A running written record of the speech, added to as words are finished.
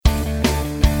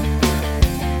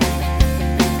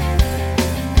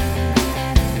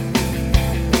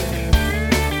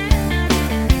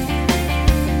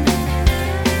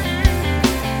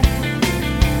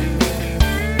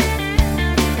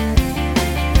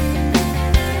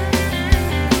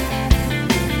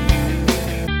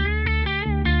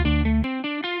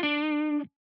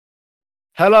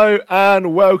Hello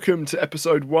and welcome to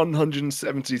episode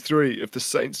 173 of the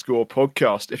Saints Score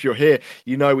podcast. If you're here,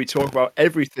 you know we talk about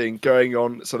everything going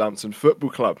on at Southampton Football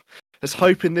Club. As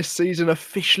hope in this season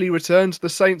officially returns, the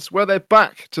Saints, well, they're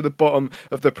back to the bottom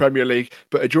of the Premier League,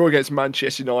 but a draw against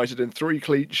Manchester United and 3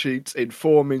 clean sheets in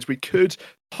 4 means we could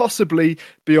possibly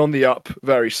be on the up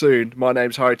very soon. My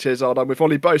name's Harry Tizard. I'm with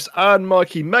Ollie Bose and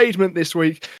Mikey Maidment this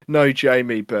week. No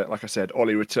Jamie, but like I said,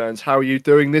 Ollie returns. How are you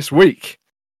doing this week?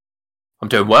 I'm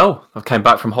doing well. I came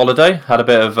back from holiday, had a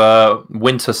bit of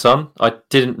winter sun. I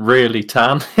didn't really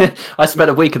tan. I spent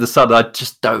a week in the sun. I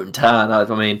just don't tan. I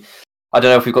mean, I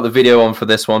don't know if we've got the video on for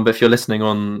this one, but if you're listening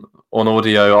on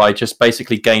audio, I just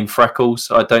basically gained freckles.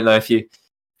 I don't know if you're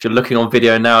looking on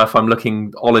video now, if I'm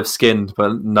looking olive skinned,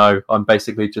 but no, I'm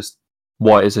basically just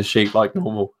white as a sheet like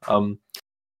normal. But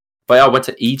yeah, I went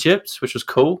to Egypt, which was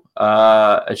cool.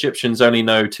 Egyptians only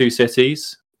know 2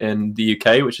 cities in the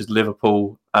UK, which is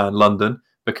Liverpool and London,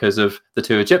 because of the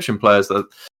 2 Egyptian players that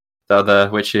are there,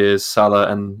 which is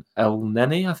Salah and El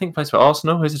Neni, I think, plays for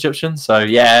Arsenal, who's Egyptian. So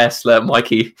yes, let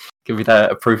Mikey give me their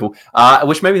approval.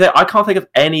 Which maybe I can't think of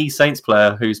any Saints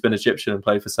player who's been Egyptian and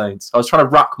played for Saints. I was trying to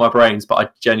rack my brains, but I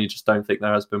genuinely just don't think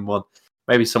there has been one.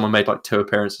 Maybe someone made like 2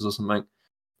 appearances or something.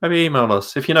 Maybe email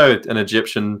us. If you know an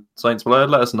Egyptian Saints player,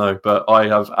 let us know. But I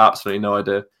have absolutely no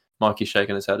idea. Mikey's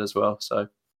shaking his head as well, so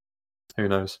who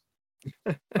knows?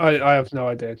 I have no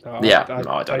idea. No,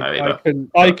 I don't know either.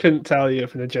 I couldn't tell you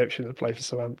if an Egyptian had played for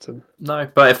Southampton. No,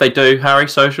 but if they do, Harry,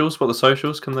 socials, what are the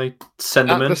socials? Can they send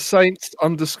them in? The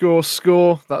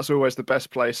Saints_score. That's always the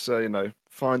best place to,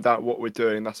 find out what we're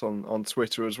doing. That's on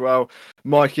Twitter as well.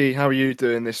 Mikey, how are you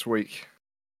doing this week?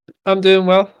 I'm doing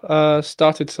well.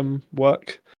 Started some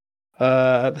work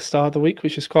at the start of the week,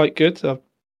 which is quite good. I've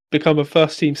become a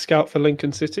first-team scout for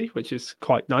Lincoln City, which is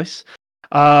quite nice.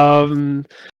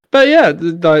 But yeah,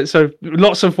 so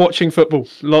lots of watching football,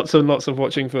 lots and lots of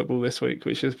watching football this week,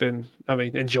 which has been,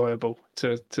 enjoyable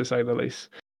to say the least.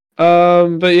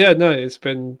 But yeah, no, it's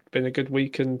been a good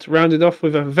week and rounded off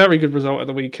with a very good result at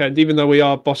the weekend. Even though we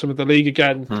are bottom of the league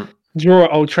again, draw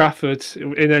at Old Trafford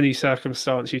in any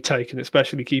circumstance you take, and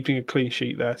especially keeping a clean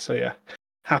sheet there. So yeah,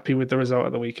 happy with the result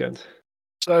at the weekend.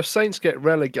 So if Saints get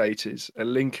relegated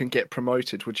and Lincoln get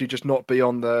promoted, would you just not be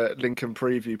on the Lincoln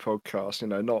preview podcast?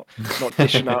 Not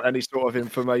dishing out any sort of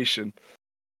information.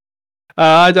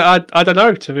 I don't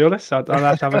know, to be honest. I'd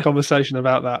have to have a conversation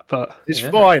about that. But it's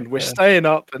fine. We're staying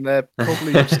up, and they're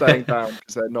probably staying down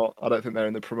because they're not. I don't think they're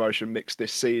in the promotion mix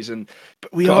this season.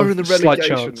 But we are in the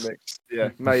relegation mix.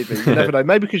 Yeah, maybe. You never know.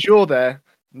 Maybe because you're there.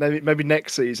 Maybe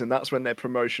next season, that's when their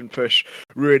promotion push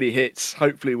really hits.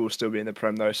 Hopefully we'll still be in the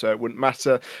Prem though, so it wouldn't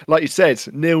matter. Like you said,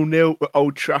 0-0 at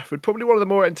Old Trafford. Probably one of the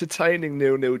more entertaining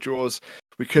 0-0 draws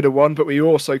we could have won, but we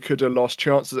also could have lost.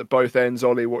 Chances at both ends.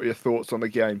 Ollie, what are your thoughts on the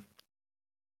game?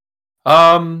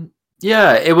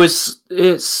 Yeah,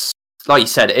 it's like you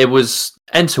said, it was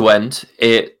end to end.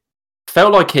 It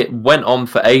felt like it went on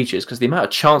for ages because the amount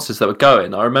of chances that were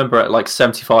going. I remember at like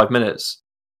 75 minutes.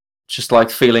 Just like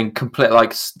feeling complete,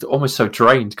 like almost so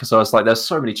drained because I was like, there's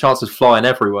so many chances flying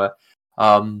everywhere.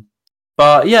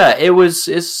 But yeah,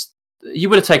 it's you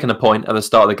would have taken a point at the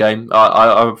start of the game.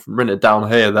 I've written it down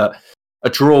here that a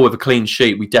draw with a clean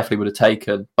sheet we definitely would have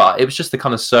taken, but it was just the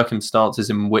kind of circumstances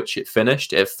in which it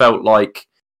finished. It felt like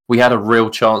we had a real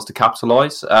chance to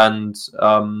capitalise, and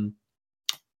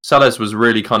Sellers was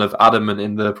really kind of adamant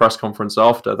in the press conference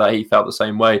after that he felt the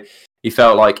same way. He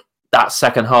felt like that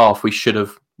second half we should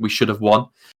have won.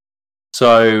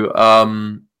 So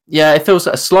yeah, it feels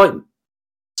a slight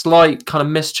kind of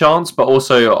missed chance, but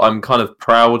also I'm kind of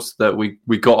proud that we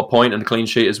got a point and a clean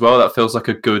sheet as well. That feels like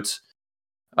a good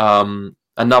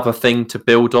another thing to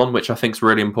build on, which I think is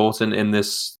really important in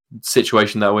this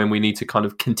situation that we're in. We need to kind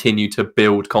of continue to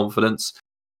build confidence.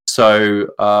 So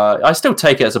I still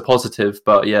take it as a positive,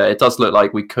 but yeah, it does look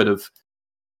like we could have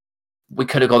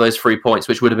got those 3 points,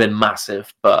 which would have been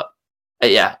massive, but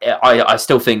yeah, I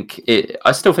still think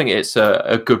it's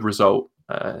a good result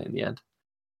in the end.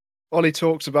 Ollie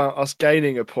talks about us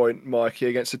gaining a point, Mikey,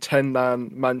 against a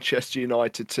 10-man Manchester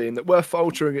United team that were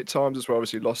faltering at times as well.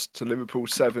 Obviously lost to Liverpool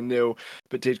 7-0,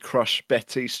 but did crush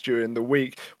Betis during the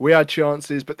week. We had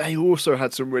chances, but they also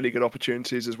had some really good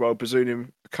opportunities as well,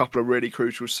 presuming a couple of really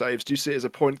crucial saves. Do you see it as a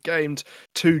point gained,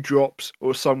 2 drops,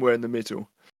 or somewhere in the middle?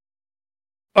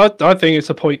 I think it's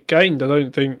a point gained. I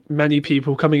don't think many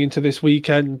people coming into this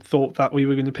weekend thought that we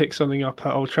were going to pick something up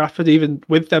at Old Trafford. Even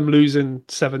with them losing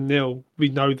 7-0, we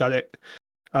know that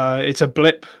it's a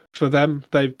blip for them.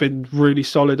 They've been really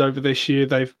solid over this year.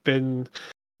 They've been,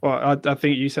 I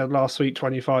think you said last week,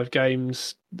 25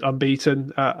 games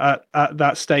unbeaten at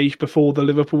that stage before the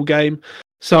Liverpool game.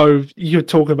 So you're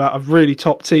talking about a really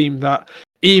top team that,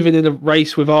 even in a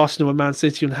race with Arsenal and Man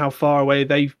City and how far away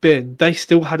they've been, they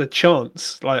still had a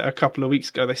chance. Like a couple of weeks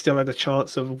ago, they still had a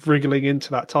chance of wriggling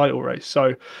into that title race.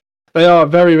 So they are a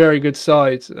very, very good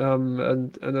side,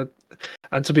 and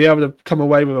to be able to come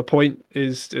away with a point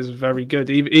is very good.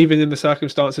 Even in the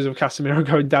circumstances of Casemiro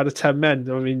going down to 10 men.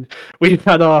 I mean, we've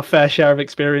had our fair share of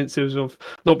experiences of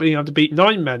not being able to beat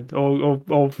 9 men, or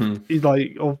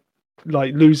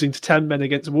like losing to 10 men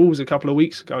against Wolves a couple of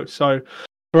weeks ago. So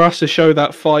for us to show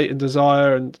that fight and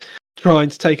desire and trying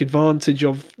to take advantage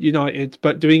of United,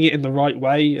 but doing it in the right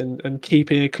way and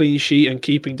keeping a clean sheet and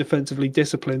keeping defensively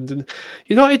disciplined. And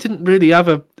United didn't really have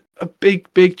a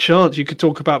big chance. You could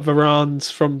talk about Varane's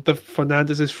from the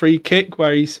Fernandez's free kick,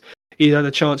 where he had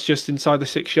a chance just inside the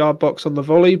 6-yard box on the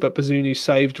volley, but Bazunu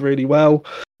saved really well.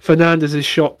 Fernandez's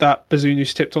shot that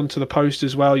Bazunu tipped onto the post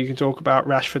as well. You can talk about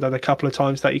Rashford had a couple of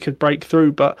times that he could break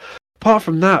through, but apart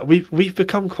from that, we've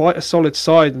become quite a solid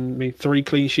side. And I mean, 3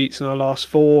 clean sheets in our last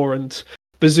 4, and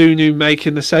Bazunu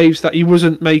making the saves that he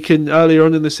wasn't making earlier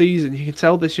on in the season. You can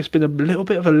tell there's just been a little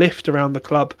bit of a lift around the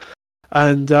club.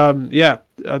 And a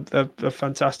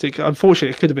fantastic. Unfortunately,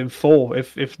 it could have been 4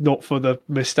 if not for the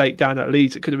mistake down at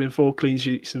Leeds. It could have been 4 clean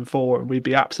sheets and 4, and we'd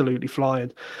be absolutely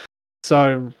flying.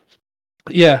 So,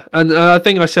 yeah, and I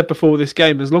think I said before this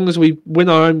game, as long as we win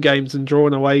our own games and draw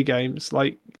away games,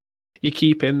 like, you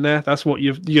keep in there. That's what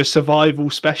your survival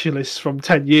specialists from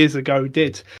 10 years ago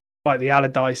did, like the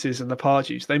Allardyces and the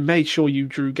Pardewes. They made sure you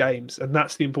drew games, and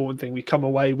that's the important thing. We come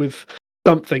away with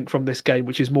something from this game,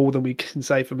 which is more than we can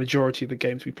say for majority of the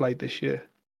games we played this year.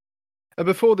 And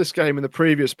before this game, in the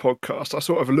previous podcast, I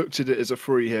sort of looked at it as a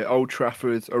free hit. Old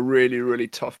Trafford, a really, really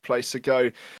tough place to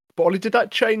go. But Ollie, did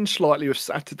that change slightly with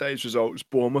Saturday's results?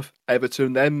 Bournemouth,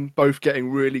 Everton, them both getting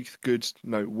really good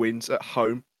wins at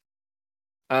home.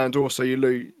 And also, you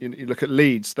look at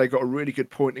Leeds; they got a really good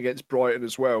point against Brighton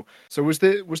as well. So was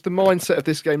the mindset of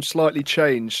this game slightly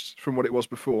changed from what it was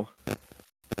before?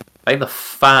 I think the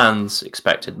fans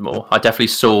expected more. I definitely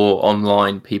saw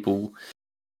online people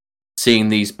seeing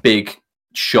these big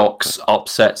shocks,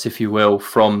 upsets, if you will,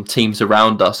 from teams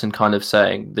around us, and kind of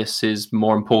saying this is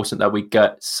more important that we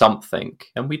get something,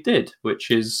 and we did,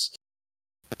 which is.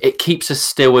 It keeps us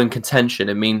still in contention.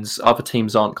 It means other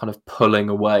teams aren't kind of pulling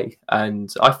away.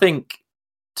 And I think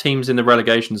teams in the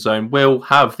relegation zone will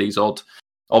have these odd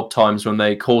times when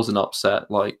they cause an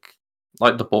upset, like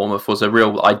the Bournemouth was a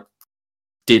real... I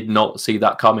did not see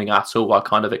that coming at all. I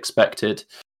kind of expected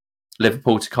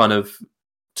Liverpool to kind of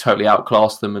totally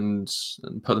outclass them and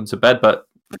put them to bed, but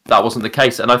that wasn't the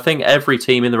case. And I think every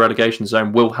team in the relegation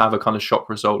zone will have a kind of shock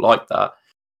result like that.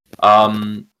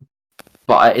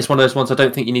 But it's one of those ones I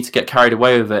don't think you need to get carried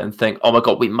away with it and think, oh my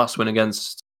God, we must win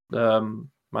against Man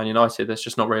United. That's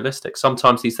just not realistic.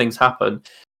 Sometimes these things happen.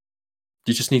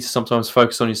 You just need to sometimes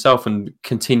focus on yourself and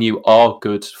continue our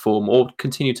good form, or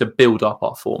continue to build up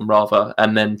our form rather,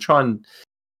 and then try and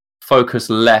focus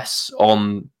less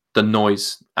on the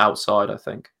noise outside, I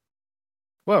think.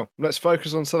 Well, let's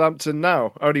focus on Southampton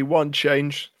now. Only one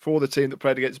change for the team that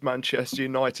played against Manchester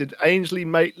United. Ainsley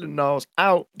Maitland-Niles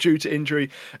out due to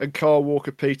injury and Kyle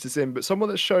Walker-Peters in. But someone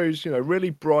that shows, really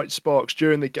bright sparks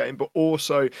during the game, but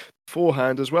also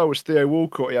beforehand as well, was Theo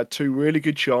Walcott. He had 2 really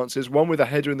good chances, one with a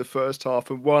header in the first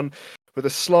half and one with a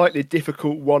slightly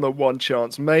difficult one-on-one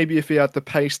chance. Maybe if he had the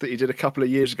pace that he did a couple of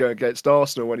years ago against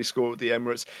Arsenal when he scored at the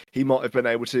Emirates, he might have been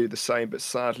able to do the same, but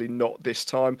sadly not this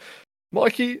time.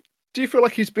 Mikey, do you feel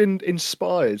like he's been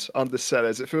inspired under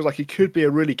Sellers? It feels like he could be a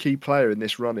really key player in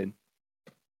this run-in.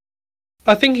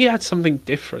 I think he had something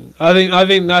different. I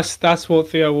think that's what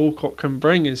Theo Walcott can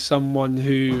bring, is someone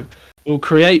who will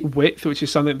create width, which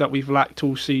is something that we've lacked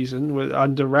all season.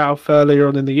 Under Ralph earlier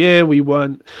on in the year, we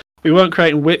weren't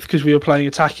creating width because we were playing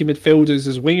attacking midfielders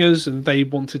as wingers, and they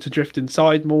wanted to drift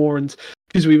inside more, and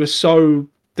because we were so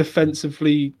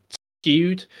defensively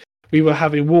skewed. We were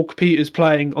having Walker-Peters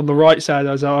playing on the right side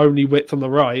as our only width on the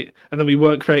right, and then we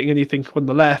weren't creating anything on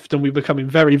the left, and we were becoming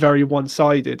very, very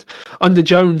one-sided. Under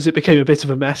Jones, it became a bit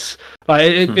of a mess.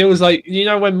 Like it was like,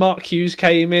 when Mark Hughes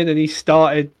came in and he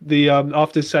started the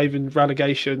after saving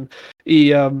relegation,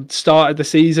 he started the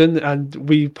season, and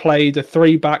we played a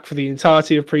 3-back for the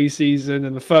entirety of pre-season,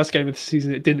 and the first game of the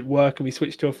season it didn't work, and we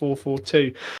switched to a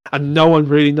 4-4-2, and no one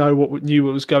really knew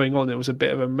what was going on. It was a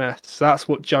bit of a mess. That's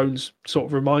what Jones sort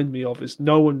of reminded me of, is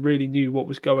no one really knew what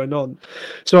was going on.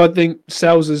 So I think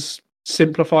Sells has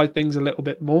simplified things a little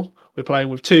bit more. We're playing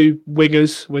with 2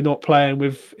 wingers. We're not playing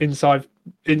with inside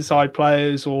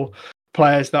players or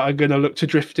players that are going to look to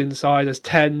drift inside as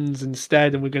 10s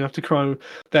instead, and we're going to have to crow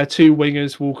their 2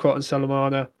 wingers, Walcott and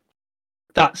Salamana.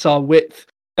 That's our width.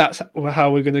 that's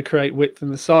how we're going to create width in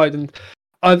the side. And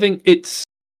I think it's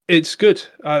good.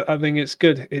 I think it's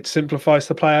good. It simplifies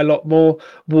the play a lot more.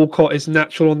 Walcott is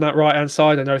natural on that right hand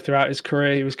side. I know throughout his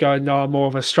career he was going, no, I'm more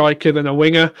of a striker than a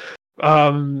winger.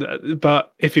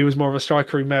 But if he was more of a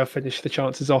striker, he may have finished the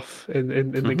chances off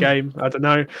in the game. I don't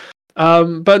know.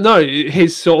 But no,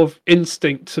 his sort of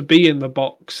instinct to be in the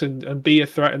box and be a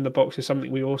threat in the box is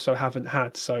something we also haven't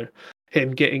had. So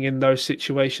him getting in those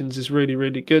situations is really,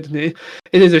 really good. And it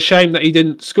is a shame that he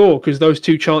didn't score, because those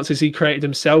 2 chances he created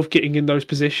himself, getting in those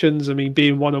positions, I mean,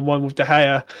 being 1-on-1 with De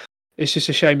Gea, it's just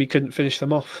a shame he couldn't finish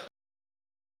them off.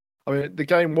 I mean, the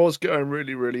game was going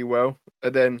really, really well.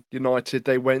 And then United,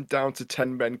 they went down to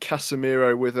 10 men.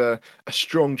 Casemiro with a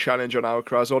strong challenge on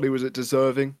Alcaraz. Ollie, was it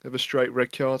deserving of a straight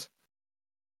red card?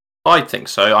 I think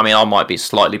so. I mean, I might be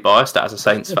slightly biased as a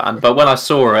Saints fan, but when I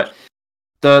saw it,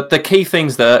 the key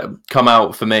things that come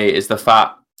out for me is the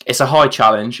fact it's a high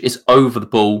challenge, it's over the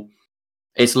ball,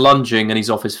 it's lunging, and he's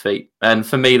off his feet. And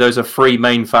for me, those are 3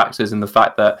 main factors in the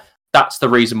fact that that's the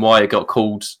reason why it got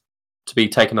called to be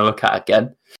taken a look at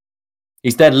again.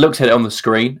 He's then looked at it on the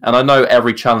screen, and I know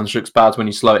every challenge looks bad when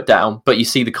you slow it down, but you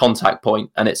see the contact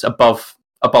point, and it's above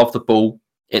the ball,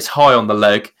 it's high on the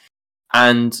leg,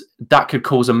 and that could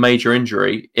cause a major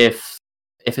injury if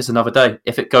it's another day.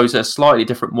 If it goes a slightly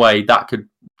different way, that could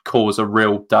cause a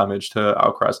real damage to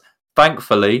Alcaraz.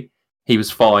 Thankfully, he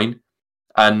was fine,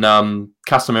 and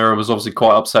Casemiro was obviously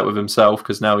quite upset with himself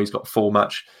because now he's got a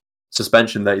 4-match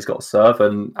suspension that he's got to serve,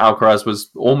 and Alcaraz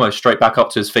was almost straight back up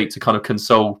to his feet to kind of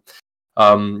console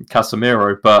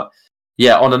Casemiro. But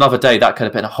yeah, on another day, that could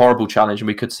have been a horrible challenge, and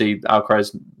we could see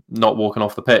Alcaraz not walking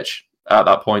off the pitch at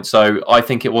that point. So I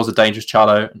think it was a dangerous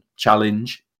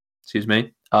challenge. Excuse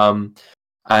me.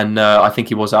 And I think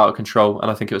he was out of control, and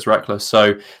I think it was reckless.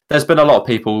 So there's been a lot of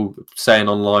people saying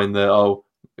online that,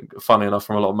 funny enough,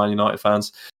 from a lot of Man United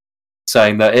fans,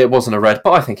 saying that it wasn't a red,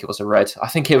 but I think it was a red. I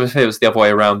think if it was the other way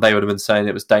around, they would have been saying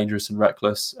it was dangerous and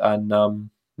reckless. And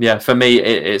yeah, for me,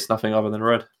 it's nothing other than a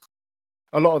red.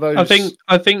 A lot of those.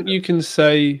 I think you can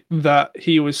say that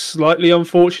he was slightly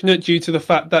unfortunate due to the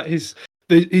fact that his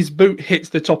boot hits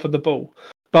the top of the ball.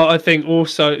 But I think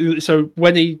also, so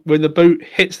when the boot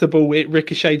hits the ball, it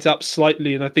ricochets up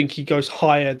slightly, and I think he goes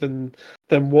higher than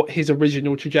what his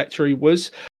original trajectory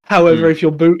was. However, if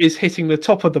your boot is hitting the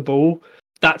top of the ball,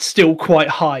 that's still quite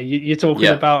high. You're talking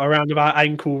about around about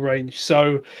ankle range.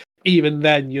 So even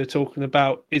then, you're talking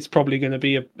about it's probably going to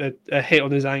be a hit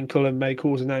on his ankle and may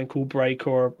cause an ankle break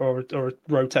or a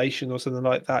rotation or something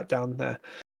like that down there.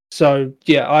 So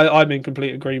yeah, I'm in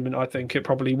complete agreement. I think it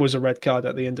probably was a red card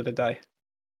at the end of the day.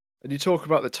 And you talk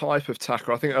about the type of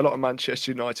tackle. I think a lot of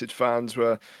Manchester United fans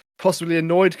were possibly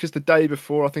annoyed because the day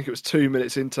before, I think it was 2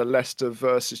 minutes into Leicester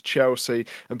versus Chelsea,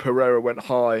 and Pereira went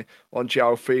high on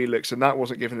João Felix, and that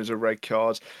wasn't given as a red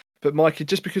card. But Mikey,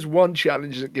 just because one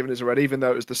challenge isn't given as a red, even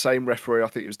though it was the same referee, I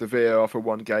think it was the VAR for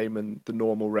one game and the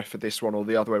normal ref for this one, or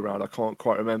the other way around, I can't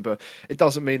quite remember. It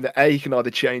doesn't mean that A, he can either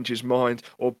change his mind,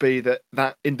 or B,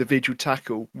 that individual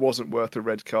tackle wasn't worth a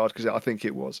red card, because I think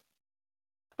it was.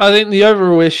 I think the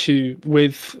overall issue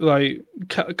with like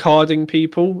carding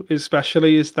people,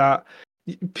 especially, is that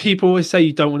people always say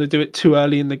you don't want to do it too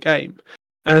early in the game,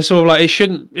 and it's sort of like it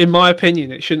shouldn't. In my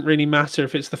opinion, it shouldn't really matter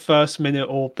if it's the first minute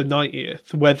or the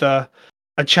 90th whether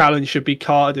a challenge should be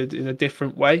carded in a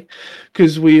different way.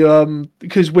 Because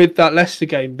with that Leicester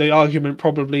game, the argument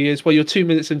probably is, well, you're 2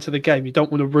 minutes into the game, you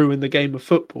don't want to ruin the game of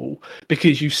football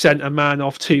because you sent a man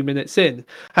off 2 minutes in.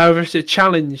 However, it's a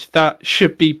challenge that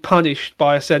should be punished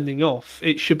by a sending off.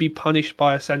 It should be punished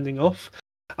by a sending off.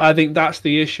 I think that's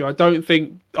the issue. I don't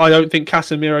think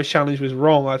Casemiro's challenge was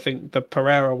wrong. I think the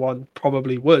Pereira one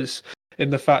probably was, in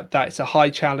the fact that it's a high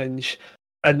challenge.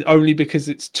 And only because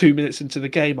it's 2 minutes into the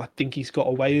game, I think he's got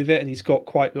away with it, and he's got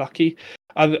quite lucky.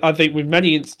 I think with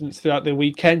many instances throughout the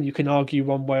weekend, you can argue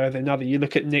one way or another. You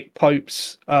look at Nick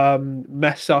Pope's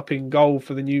mess up in goal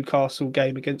for the Newcastle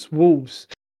game against Wolves,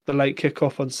 the late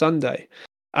kickoff on Sunday.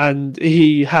 And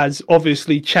he has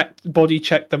obviously body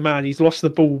checked the man. He's lost the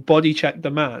ball, body checked the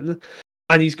man,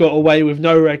 and he's got away with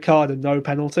no red card and no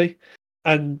penalty.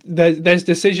 And there's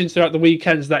decisions throughout the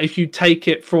weekends that if you take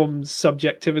it from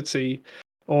subjectivity,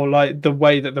 or like the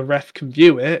way that the ref can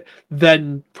view it,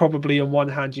 then probably on one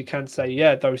hand you can say,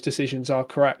 yeah, those decisions are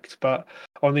correct. But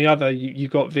on the other, you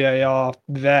got VAR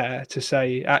there to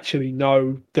say, actually,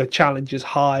 no, the challenge is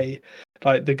high.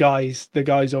 Like the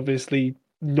guy's obviously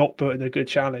not putting a good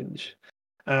challenge.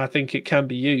 And I think it can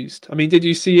be used. I mean, did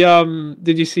you see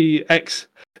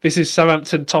this is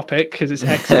Southampton topic because it's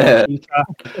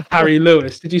Harry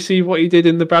Lewis. Did you see what he did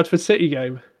in the Bradford City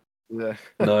game? Yeah.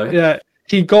 No. Yeah.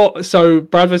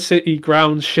 Bradford City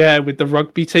grounds share with the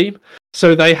rugby team.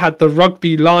 So they had the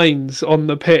rugby lines on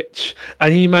the pitch,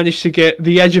 and he managed to get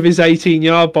the edge of his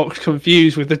 18-yard box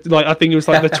confused with I think it was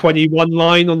like the 21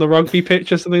 line on the rugby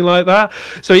pitch or something like that.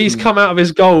 So he's come out of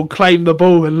his goal, claimed the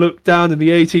ball, and looked down, and the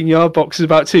 18-yard box is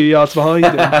about 2 yards behind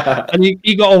him. And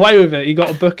he got away with it. He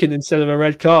got a booking instead of a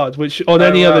red card, which on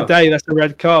any other day that's a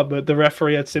red card, but the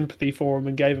referee had sympathy for him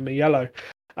and gave him a yellow.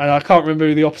 And I can't remember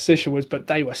who the opposition was, but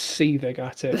they were seething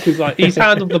at it because he's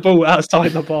handled the ball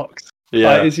outside the box.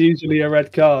 Yeah, it's usually a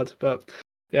red card, but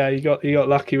yeah, you got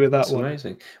lucky with that one.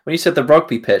 Amazing. When you said the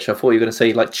rugby pitch, I thought you were going to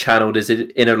say channeled as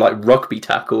in a rugby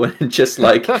tackle and just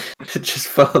just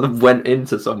fell and went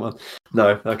into someone.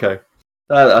 No, okay,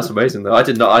 that's amazing though. I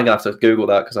did not. I'm gonna have to Google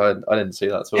that because I didn't see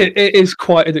that. It is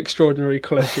quite an extraordinary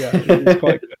clip. Yeah, it is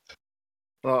quite good.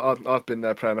 Well, I've been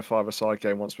there playing a five-a-side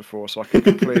game once before, so I can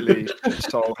completely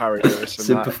solve Harry Lewis and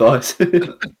sympathise.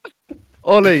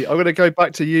 Ollie, I'm going to go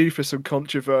back to you for some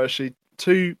controversy.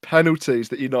 2 penalties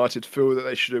that United feel that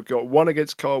they should have got. One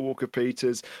against Kyle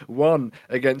Walker-Peters, one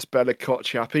against Bella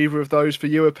Kotchap. Either of those for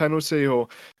you a penalty or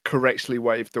correctly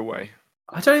waved away?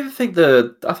 I don't even think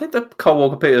I think the Kyle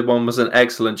Walker-Peters one was an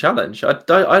excellent challenge. I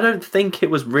don't think it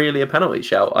was really a penalty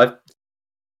shout.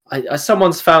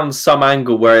 Someone's found some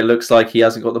angle where it looks like he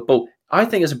hasn't got the ball. I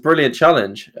think it's a brilliant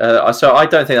challenge. So I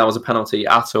don't think that was a penalty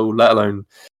at all, let alone,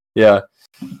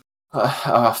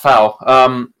 foul.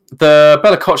 The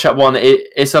Bella Kotchap one,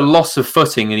 it's a loss of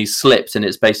footing and he's slipped and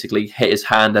it's basically hit his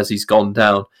hand as he's gone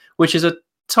down, which is a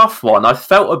tough one. I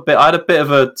had a bit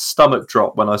of a stomach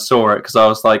drop when I saw it because I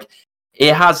was like,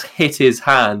 it has hit his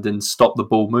hand and stopped the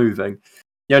ball moving.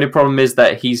 The only problem is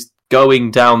that he's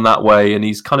going down that way and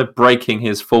he's kind of breaking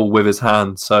his fall with his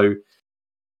hand. So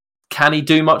can he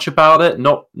do much about it?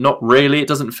 Not really. It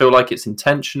doesn't feel like it's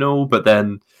intentional, but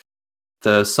then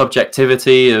the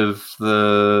subjectivity of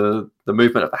the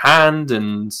movement of the hand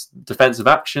and defensive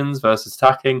actions versus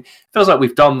attacking feels like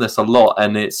we've done this a lot,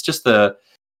 and it's just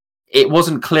it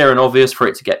wasn't clear and obvious for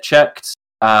it to get checked.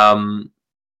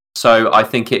 So I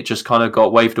think it just kind of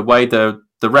got waved away. The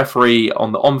referee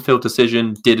on the on-field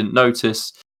decision didn't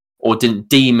notice or didn't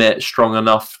deem it strong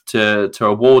enough to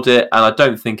award it, and I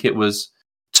don't think it was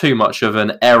too much of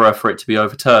an error for it to be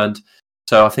overturned.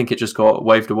 So I think it just got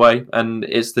waved away, and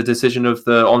it's the decision of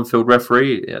the on-field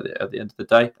referee at the end of the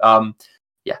day.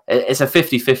 It's a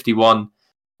 50-50 one.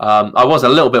 I was a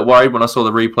little bit worried when I saw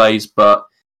the replays, but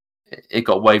it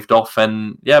got waved off,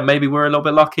 and maybe we're a little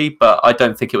bit lucky, but I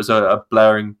don't think it was a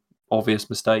blaring, obvious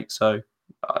mistake, so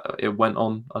it went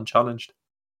on unchallenged.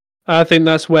 I think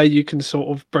that's where you can sort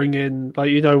of bring in,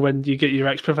 when you get your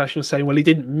ex-professional saying, well, he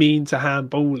didn't mean to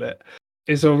handball it.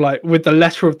 It's sort of like with the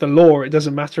letter of the law, it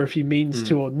doesn't matter if he means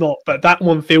to or not. But that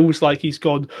one feels like he's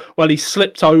gone, well, he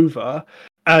slipped over.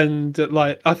 And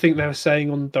I think they were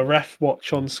saying on the ref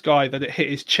watch on Sky that it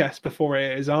hit his chest before it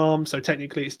hit his arm. So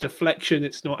technically it's deflection.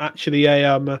 It's not actually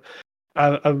a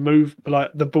move,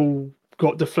 like the ball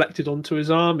got deflected onto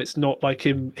his arm. It's not like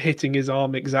him hitting his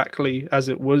arm exactly as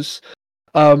it was.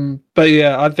 But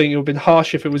I think it would have been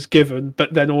harsh if it was given,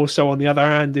 but then also on the other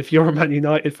hand, if you're a Man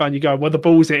United fan, you go, well, the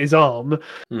ball's hit his arm,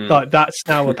 that's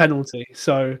now a penalty.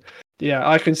 So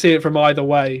I can see it from either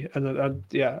way, and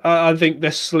I think the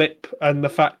slip and the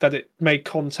fact that it made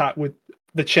contact with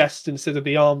the chest instead of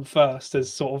the arm first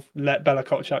has sort of let Bella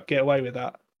Kotchap get away with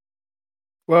that.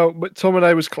 Well,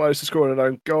 McTominay was close to scoring an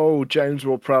own goal. James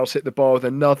Ward-Prowse hit the bar with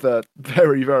another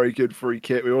very, very good free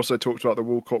kick. We also talked about the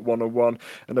Walcott 1-on-1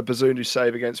 and a Bazunu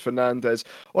save against Fernandez.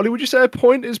 Ollie, would you say a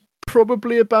point is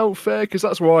probably about fair? Because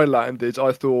that's where I landed.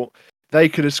 I thought they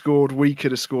could have scored, we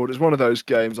could have scored. It's one of those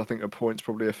games. I think a point's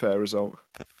probably a fair result.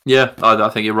 Yeah, I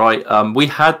think you're right. We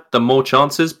had the more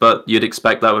chances, but you'd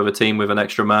expect that with a team with an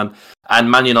extra man.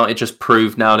 And Man United just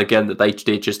proved now and again that they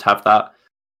did just have that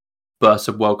burst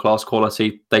of world-class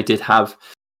quality. They did have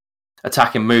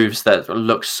attacking moves that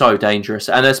looked so dangerous,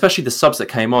 and especially the subs that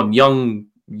came on, young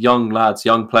lads,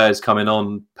 young players coming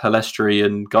on, Palestri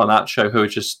and Garnacho, who are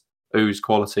just ooze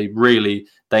quality, really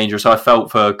dangerous. I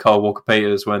felt for Kyle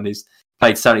Walker-Peters when he's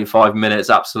played 75 minutes,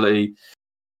 absolutely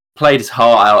played his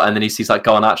heart out, and then he sees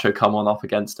Garnacho come on up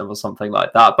against him or something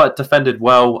like that, but defended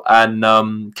well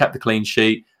and kept the clean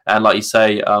sheet. And like you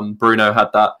say, Bruno had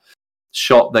that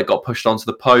shot that got pushed onto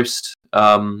the post.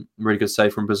 Really good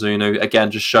save from Bazunu. Again,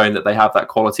 just showing that they have that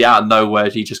quality. Out of nowhere,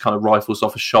 he just kind of rifles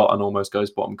off a shot and almost goes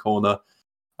bottom corner.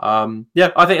 I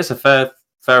think it's a fair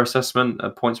assessment.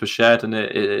 Points were shared, and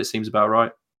it seems about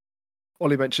right.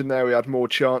 Ollie mentioned there we had more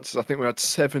chances. I think we had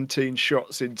 17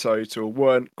 shots in total.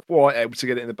 Weren't quite able to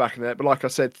get it in the back of the net. But like I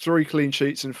said, 3 clean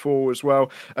sheets and 4 as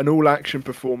well. An all-action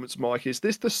performance, Mike. Is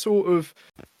this the sort of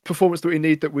performance that we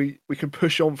need that we can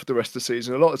push on for the rest of the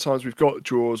season? A lot of times we've got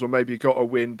draws or maybe got a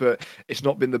win, but it's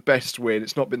not been the best win.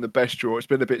 It's not been the best draw. It's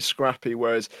been a bit scrappy,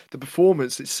 whereas the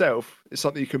performance itself is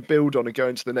something you can build on and go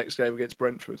into the next game against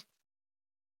Brentford.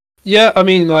 Yeah, I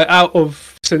mean, like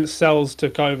since Sells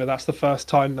took over, that's the first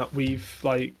time that we've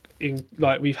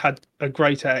we've had a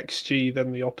greater XG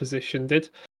than the opposition did.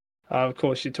 Of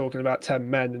course, you're talking about 10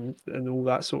 men and all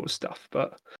that sort of stuff,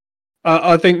 but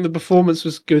I think the performance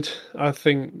was good. I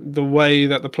think the way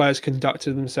that the players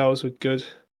conducted themselves was good.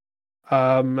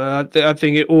 I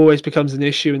think it always becomes an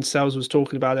issue, and Sells was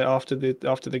talking about it after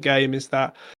the game, is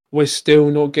that we're still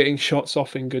not getting shots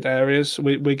off in good areas.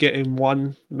 We're getting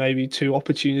one, maybe two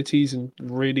opportunities in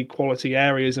really quality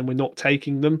areas, and we're not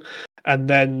taking them. And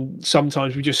then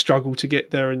sometimes we just struggle to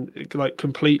get there and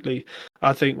completely.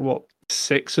 I think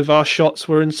 6 of our shots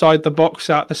were inside the box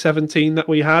out of the 17 that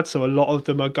we had. So a lot of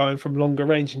them are going from longer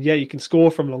range. And yeah, you can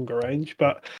score from longer range,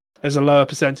 but there's a lower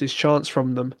percentage chance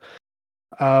from them.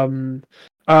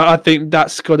 I think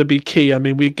that's got to be key. I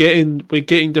mean, we're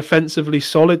getting defensively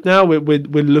solid now. We're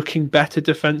looking better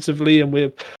defensively, and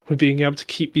we're being able to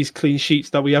keep these clean sheets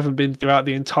that we haven't been throughout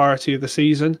the entirety of the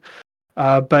season.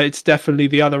 But it's definitely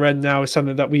the other end now is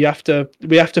something that we have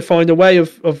to find a way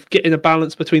of getting a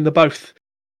balance between the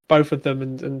both of them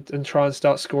and try and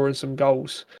start scoring some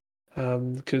goals.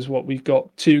 Because we've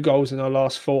got 2 goals in our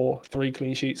last 4, 3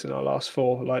 clean sheets in our last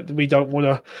 4. Like, we don't want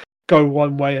to go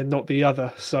one way and not the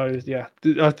other. So yeah,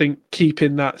 I think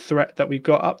keeping that threat that we've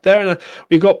got up there, and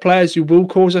we've got players who will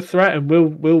cause a threat and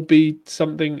will be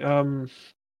something,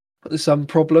 some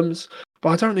problems. But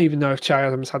I don't even know if Che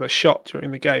Adams had a shot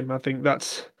during the game. I think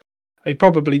he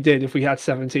probably did. If we had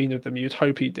 17 of them, you'd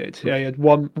hope he did. Yeah, he had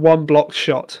one blocked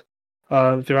shot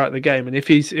throughout the game, and if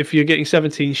you're getting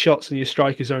 17 shots and your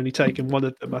striker's only taking one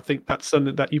of them, I think that's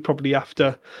something that you probably have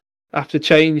to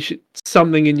change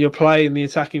something in your play in the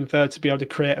attacking third to be able to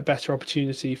create a better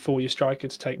opportunity for your striker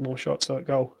to take more shots at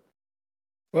goal.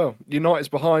 Well, United's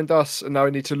behind us, and now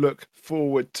we need to look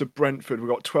forward to Brentford. We've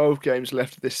got 12 games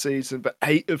left of this season, but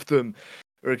 8 of them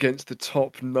are against the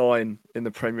top 9 in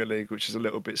the Premier League, which is a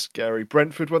little bit scary.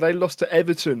 Brentford, well, they lost to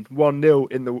Everton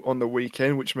 1-0 on the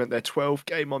weekend, which meant their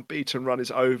 12-game unbeaten run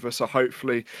is over, so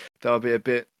hopefully they'll be a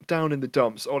bit down in the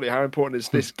dumps. Ollie, how important is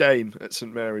this game at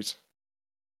St Mary's?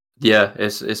 Yeah,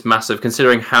 it's massive,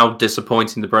 considering how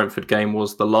disappointing the Brentford game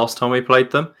was the last time we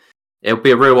played them. It'll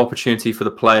be a real opportunity for the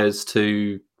players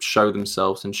to show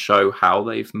themselves and show how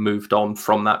they've moved on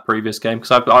from that previous game.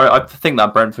 Because I think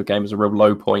that Brentford game was a real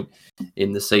low point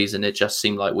in the season. It just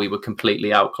seemed like we were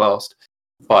completely outclassed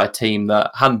by a team that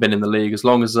hadn't been in the league as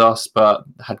long as us, but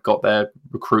had got their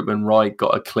recruitment right,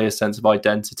 got a clear sense of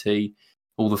identity,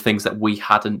 all the things that we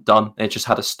hadn't done. It just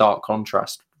had a stark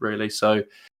contrast, really. So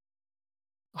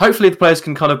hopefully the players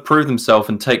can kind of prove themselves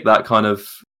and take that kind of,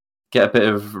 get a bit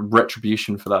of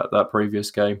retribution for that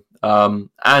previous game.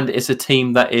 And it's a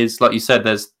team that is, like you said,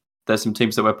 there's some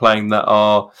teams that we're playing that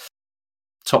are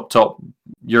top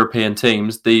European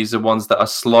teams. These are ones that are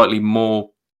slightly more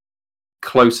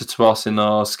closer to us in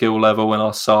our skill level, in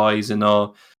our size, in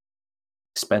our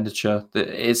expenditure.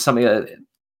 It's something that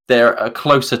they're a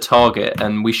closer target,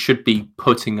 and we should be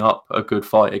putting up a good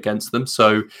fight against them.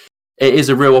 So it is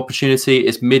a real opportunity.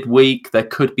 It's midweek. There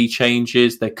could be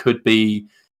changes. There could be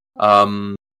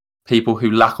people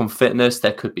who lack on fitness.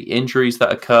 There could be injuries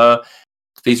that occur.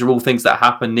 These are all things that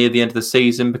happen near the end of the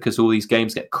season because all these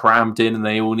games get crammed in and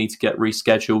they all need to get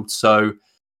rescheduled. So,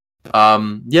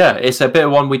 yeah, it's a bit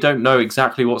of one. We don't know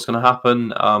exactly what's going to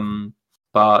happen.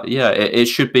 But yeah, it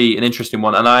should be an interesting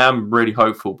one. And I am really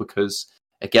hopeful because,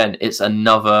 again, it's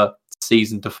another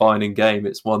season-defining game.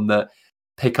 It's one that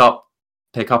pick up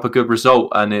a good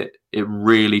result and it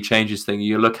really changes things.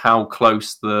 You look how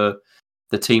close the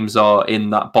teams are in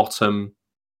that bottom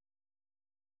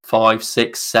 5,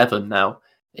 6, 7 now.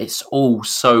 It's all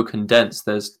so condensed.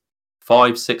 There's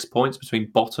 5-6 points between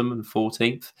bottom and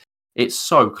 14th. It's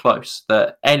so close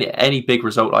that any big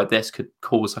result like this could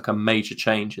cause like a major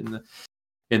change in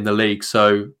the league.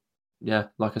 So yeah,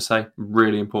 like I say,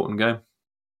 really important game.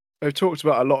 We've talked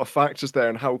about a lot of factors there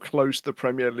and how close the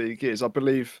Premier League is. I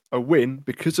believe a win,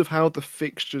 because of how the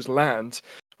fixtures land,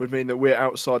 would mean that we're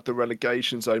outside the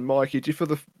relegation zone. Mikey, do you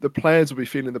feel the players will be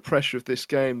feeling the pressure of this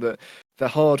game, that their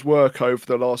hard work over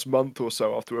the last month or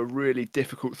so after a really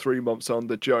difficult 3 months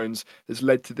under Jones has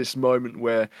led to this moment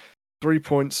where 3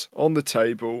 points on the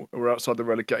table and we're outside the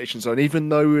relegation zone? Even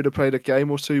though we would have played a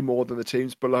game or two more than the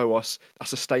teams below us,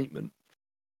 that's a statement.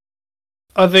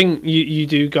 I think you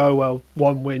do go, well,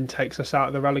 one win takes us out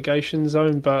of the relegation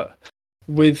zone, but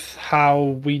with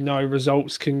how we know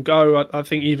results can go, I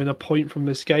think even a point from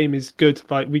this game is good.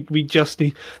 Like we just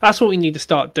need, that's what we need to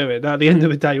start doing. At the end of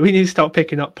the day, we need to start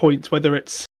picking up points, whether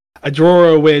it's a draw or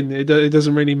a win. It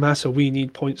doesn't really matter. We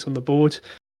need points on the board.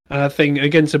 And I think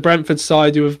against the Brentford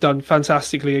side, who have done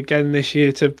fantastically again this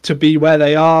year, to be where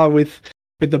they are with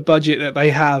the budget that they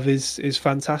have is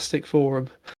fantastic for them.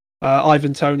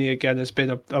 Ivan Toney again has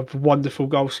been a wonderful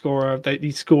goal scorer.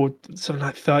 He scored something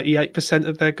like 38%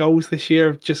 of their goals this year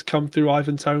have just come through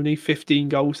Ivan Toney. 15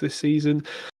 goals this season,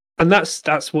 and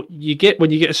that's what you get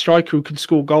when you get a striker who can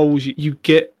score goals. You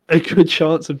get a good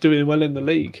chance of doing well in the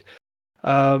league.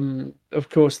 Of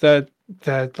course, they're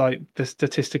like the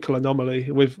statistical anomaly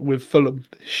with Fulham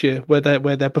this year, where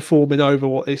they're performing over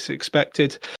what is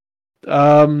expected.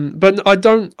 But I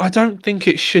don't think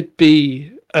it should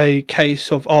be a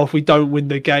case of, if we don't win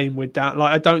the game, we're down.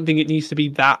 Like, I don't think it needs to be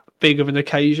that big of an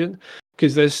occasion,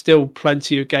 because there's still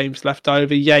plenty of games left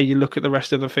over. Yeah, you look at the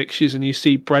rest of the fixtures and you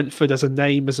see Brentford as a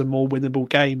name as a more winnable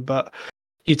game, but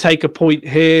you take a point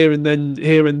here and then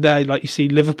here and there. Like, you see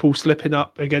Liverpool slipping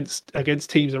up against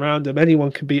teams around them.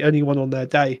 Anyone can beat anyone on their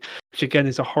day, which again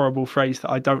is a horrible phrase that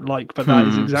I don't like, but that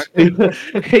is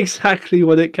exactly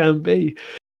what it can be.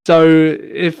 So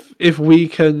if we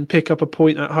can pick up a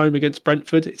point at home against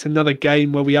Brentford, it's another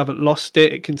game where we haven't lost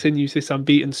it. It continues this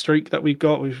unbeaten streak that we've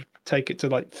got. We've taken it to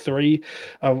like 3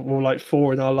 or like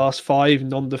 4 in our last 5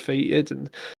 non-defeated,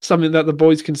 and something that the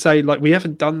boys can say, like, we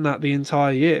haven't done that the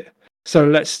entire year. So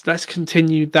let's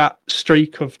continue that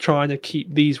streak of trying to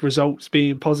keep these results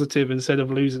being positive instead of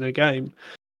losing a game.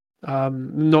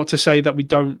 Not to say that we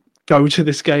don't go to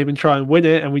this game and try and win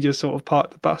it and we just sort of park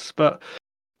the bus, but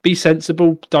be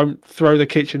sensible. Don't throw the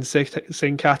kitchen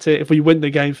sink at it. If we win the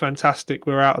game, fantastic.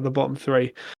 We're out of the bottom 3.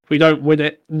 If we don't win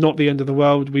it, not the end of the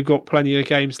world. We've got plenty of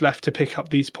games left to pick up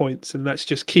these points, and let's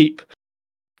just keep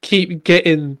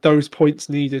getting those points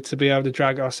needed to be able to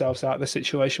drag ourselves out of the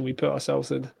situation we put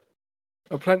ourselves in.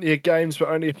 Plenty of games, but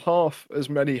only half as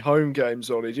many home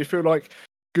games, Ollie. Do you feel like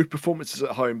good performances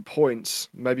at home, points,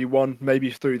 maybe 1,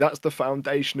 maybe 3, that's the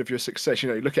foundation of your success? You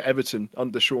know, you look at Everton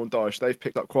under Sean Dyche, they've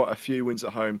picked up quite a few wins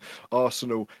at home.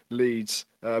 Arsenal, Leeds,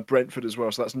 Brentford as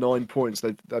well, so that's 9 points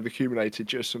they've accumulated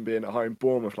just from being at home.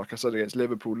 Bournemouth, like I said, against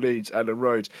Liverpool, Leeds, Ellen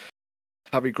Road.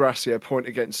 Javi Gracia, point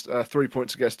against 3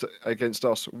 points against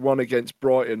us, 1 against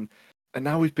Brighton, and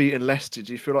now we've beaten Leicester.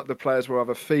 Do you feel like the players will have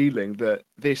a feeling that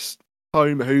this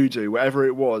home hoodoo, whatever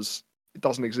it was, it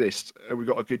doesn't exist, and we've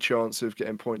got a good chance of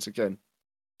getting points again?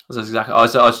 That's exactly. I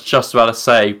was just about to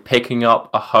say, picking up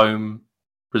a home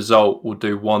result will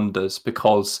do wonders,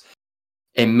 because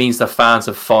it means the fans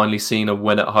have finally seen a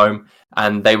win at home,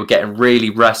 and they were getting really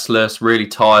restless, really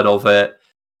tired of it.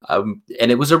 And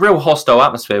it was a real hostile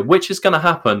atmosphere, which is going to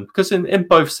happen because in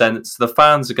both sense, the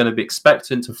fans are going to be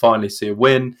expecting to finally see a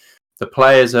win. The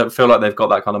players feel like they've got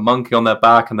that kind of monkey on their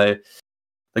back, and they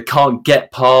can't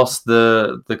get past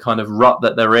the kind of rut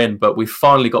that they're in. But we've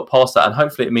finally got past that, and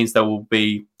hopefully it means there will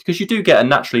be, because you do get a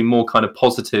naturally more kind of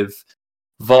positive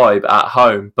vibe at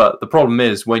home. But the problem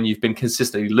is, when you've been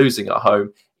consistently losing at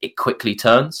home, it quickly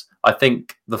turns. I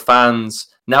think the fans,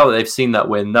 now that they've seen that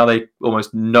win, now they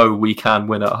almost know we can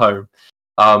win at home.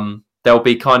 They'll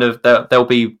be they'll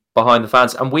be behind the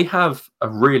fans, and we have a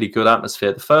really good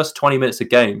atmosphere. The first 20 minutes of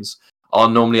games are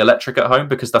normally electric at home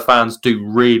because the fans do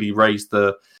really raise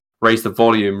the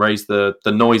volume, raise the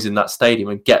noise in that stadium,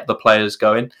 and get the players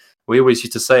going. We always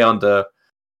used to say under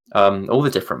all the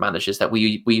different managers that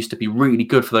we used to be really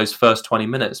good for those first 20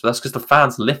 minutes, but that's because the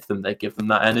fans lift them, they give them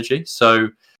that energy. So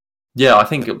yeah, I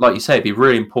think, like you say, it'd be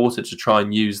really important to try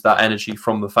and use that energy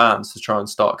from the fans to try and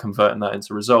start converting that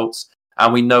into results.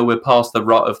 And we know we're past the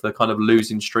rut of the kind of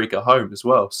losing streak at home as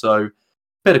well. So a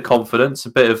bit of confidence, a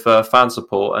bit of fan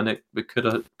support, and it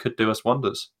could do us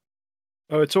wonders.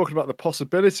 We're talking about the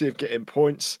possibility of getting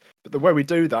points, but the way we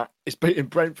do that is beating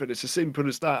Brentford. It's as simple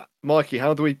as that. Mikey,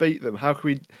 how do we beat them? How can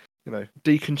we,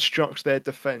 deconstruct their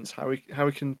defence? How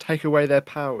we can take away their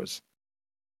powers?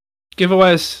 Give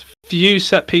away as few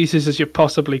set pieces as you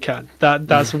possibly can.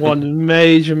 That's one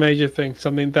major thing.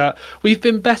 Something that we've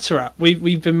been better at.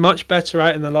 We've been much better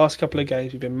at in the last couple of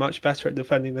games. We've been much better at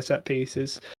defending the set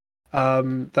pieces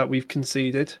that we've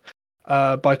conceded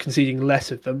by conceding less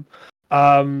of them,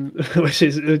 which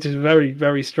is a very,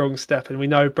 very strong step. And we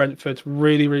know Brentford,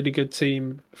 really good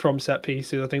team from set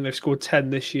pieces. I think they've scored 10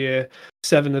 this year,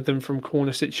 7 of them from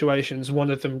corner situations.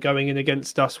 1 of them going in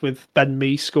against us with Ben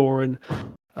Mee scoring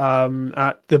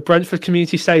at the Brentford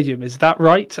Community Stadium. Is that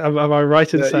right? Am I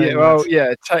right in saying that?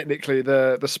 Yeah, technically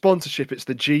the sponsorship, it's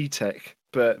the G-Tech,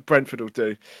 but Brentford will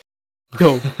do.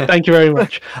 Cool. Thank you very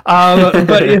much.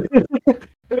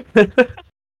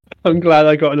 I'm glad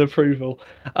I got an approval.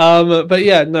 But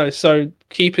yeah, no. So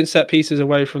keeping set pieces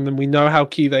away from them, we know how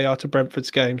key they are to Brentford's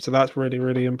game, so that's really,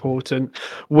 really important.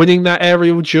 Winning that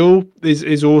aerial duel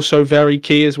is also very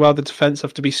key as well. The defence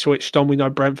have to be switched on. We know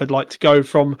Brentford like to go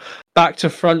from back to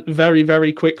front very,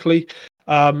 very quickly.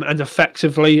 And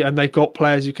effectively, and they've got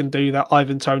players who can do that.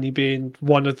 Ivan Toney being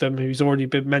one of them, who's already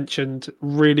been mentioned.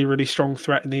 Really, really strong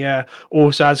threat in the air.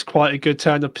 Also has quite a good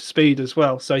turn of speed as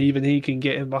well, so even he can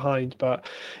get in behind. But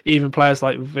even players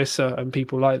like Visser and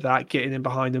people like that getting in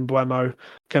behind, and Buemo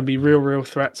can be real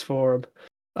threats for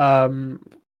them.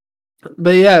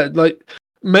 But yeah, like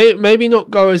maybe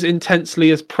not go as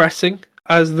intensely as pressing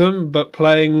as them, but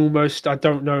playing almost, I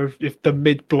don't know if the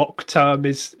mid-block term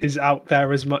is out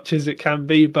there as much as it can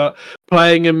be, but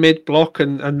playing a mid-block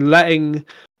and letting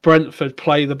Brentford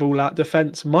play the ball out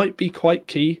defence might be quite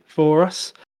key for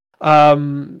us,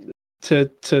 to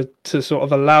sort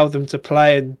of allow them to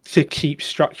play and to keep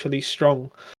structurally strong.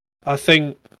 I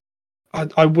think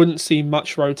I wouldn't see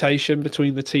much rotation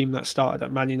between the team that started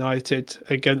at Man United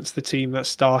against the team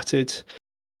that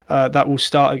that will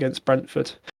start against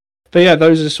Brentford. But yeah,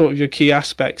 those are sort of your key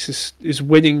aspects. Is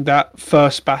winning that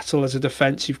first battle as a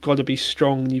defence. You've got to be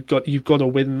strong. You've got to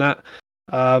win that,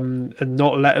 and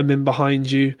not let them in behind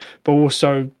you. But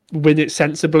also win it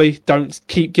sensibly. Don't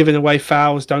keep giving away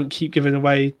fouls. Don't keep giving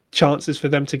away chances for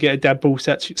them to get a dead ball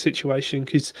situation.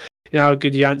 Because you know how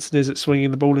good Janssen is at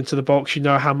swinging the ball into the box. You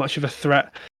know how much of a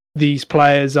threat these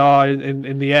players are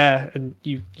in the air, and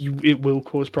it will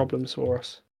cause problems for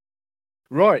us.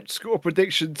 Right, score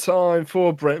prediction time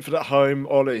for Brentford at home.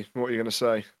 Ollie, what are you going to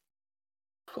say?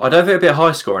 I don't think it'll be a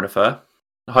high scoring affair.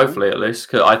 Hopefully, at least,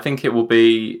 because I think it will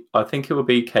be. I think it will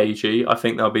be cagey. I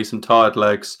think there'll be some tired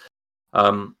legs.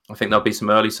 I think there'll be some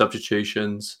early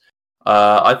substitutions.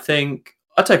 I think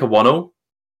I'd take a 1-1.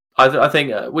 I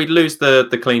think we'd lose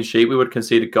the clean sheet. We would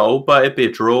concede a goal, but it'd be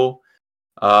a draw.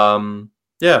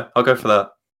 Yeah, I'll go for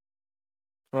that.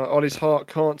 Ollie's heart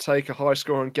can't take a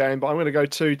high-scoring game, but I'm going to go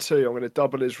 2-2. I'm going to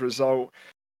double his result.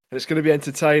 And it's going to be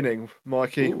entertaining.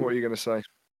 Mikey, what are you going to say?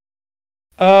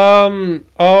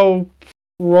 I'll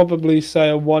probably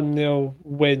say a 1-0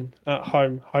 win at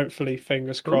home. Hopefully,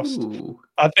 fingers crossed. Ooh.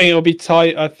 I think it'll be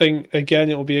tight. I think, again,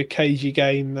 it'll be a cagey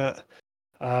game that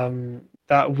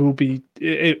will be...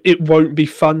 It won't be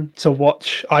fun to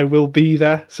watch. I will be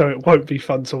there, so it won't be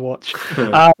fun to watch.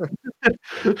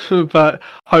 But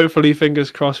hopefully,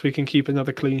 fingers crossed, we can keep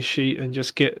another clean sheet and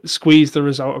just squeeze the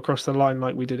result across the line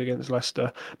like we did against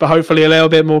Leicester. But hopefully a little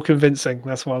bit more convincing.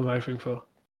 That's what I'm hoping for.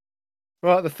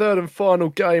 Right, the third and final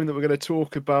game that we're going to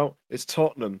talk about is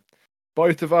Tottenham.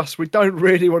 Both of us, we don't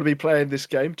really want to be playing this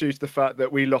game due to the fact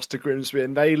that we lost to Grimsby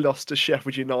and they lost to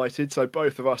Sheffield United. So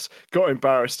both of us got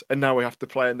embarrassed and now we have to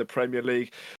play in the Premier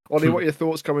League. Ollie, what are your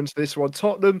thoughts coming to this one?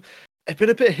 Tottenham, it's been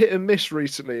a bit hit and miss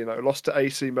recently, lost to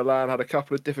AC Milan, had a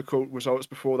couple of difficult results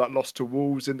before that, lost to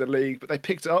Wolves in the league, but they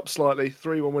picked it up slightly.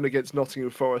 3-1 win against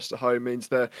Nottingham Forest at home means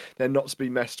they're not to be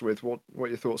messed with. What are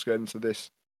your thoughts going into this?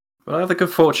 Well, I have the good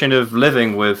fortune of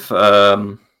living with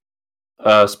Spurs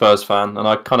fan, and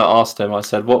I kind of asked him, I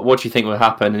said, what do you think will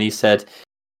happen? And he said,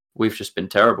 we've just been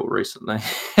terrible recently.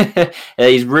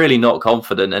 He's really not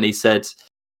confident, and he said,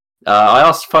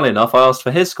 funnily enough, I asked for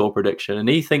his score prediction, and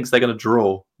he thinks they're going to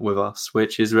draw with us,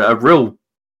 which is a real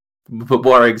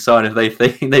worrying sign if they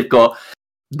think they've got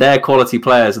their quality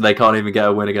players and they can't even get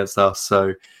a win against us.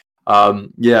 So,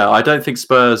 I don't think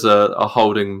Spurs are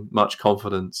holding much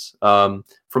confidence.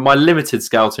 From my limited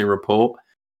scouting report,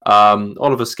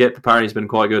 Oliver Skipp apparently has been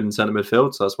quite good in centre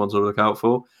midfield, so that's one to look out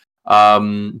for.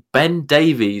 Ben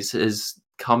Davies has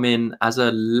come in as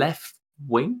a left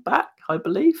wing back, I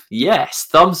believe. Yes,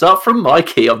 thumbs up from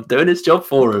Mikey. I'm doing his job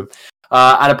for him.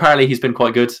 And apparently he's been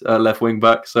quite good left wing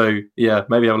back. So yeah,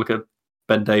 maybe have a look at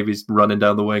Ben Davies running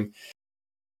down the wing.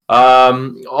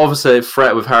 Obviously, a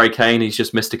threat with Harry Kane. He's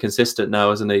just Mr. Consistent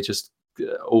now, isn't he? Just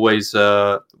always.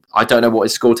 I don't know what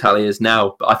his score tally is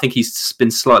now, but I think he's been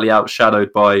slightly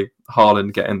outshadowed by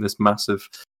Haaland getting this massive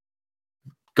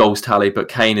goals tally. But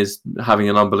Kane is having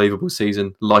an unbelievable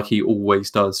season, like he always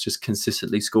does, just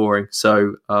consistently scoring.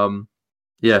 So,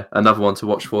 another one to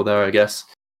watch for there, I guess.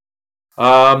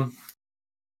 But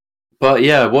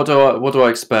yeah, what do I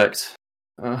expect?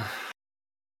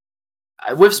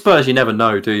 With Spurs, you never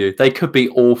know, do you? They could be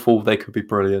awful. They could be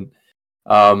brilliant.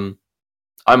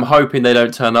 I'm hoping they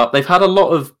don't turn up. They've had a lot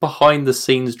of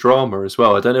behind-the-scenes drama as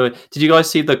well. I don't know. Did you guys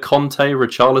see the Conte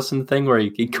Richarlison thing where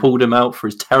he called him out for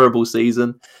his terrible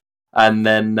season? And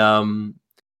then,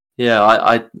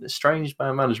 strange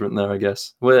man management there, I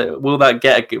guess. Will that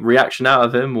get a reaction out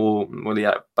of him, or will he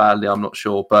act badly? I'm not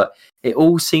sure. But it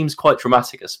all seems quite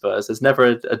dramatic at Spurs. There's never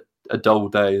a a dull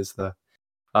day, is there?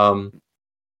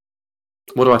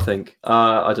 What do I think?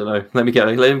 I don't know. Let me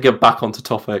get back onto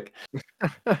topic.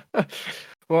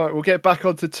 Right, we'll get back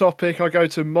onto topic. I go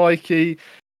to Mikey.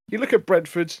 You look at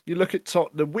Brentford, you look at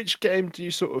Tottenham. Which game do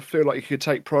you sort of feel like you could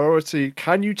take priority?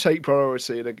 Can you take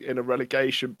priority in a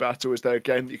relegation battle? Is there a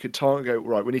game that you could target and go,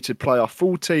 right, we need to play our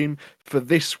full team for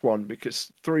this one?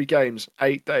 Because 3 games,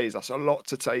 8 days, that's a lot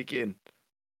to take in.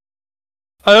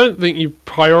 I don't think you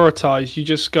prioritise. You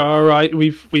just go, all right,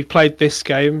 we've played this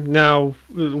game. Now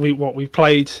we've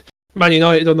played Man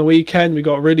United on the weekend. We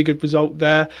got a really good result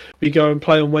there. We go and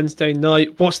play on Wednesday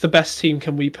night. What's the best team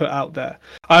can we put out there?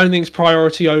 I don't think it's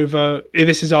priority over,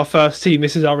 this is our first team,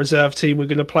 this is our reserve team. We're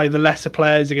going to play the lesser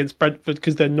players against Brentford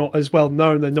because they're not as well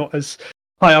known. They're not as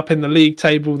high up in the league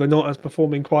table. They're not as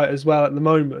performing quite as well at the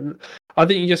moment. I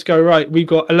think you just go, right, we've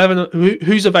got 11.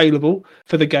 Who's available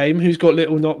for the game? Who's got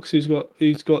little knocks? Who's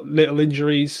got little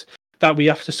injuries that we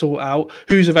have to sort out?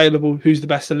 Who's available? Who's the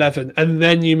best 11? And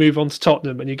then you move on to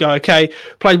Tottenham and you go, okay,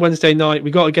 played Wednesday night.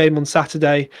 We got a game on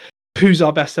Saturday. Who's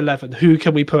our best 11? Who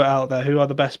can we put out there? Who are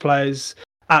the best players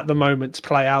at the moment to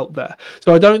play out there?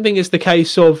 So I don't think it's the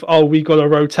case of, oh, we got to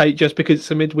rotate just because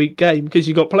it's a midweek game, because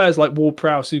you've got players like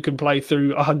Ward-Prowse who can play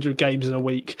through 100 games in a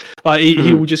week. Like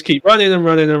he will just keep running and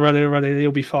running and running and running and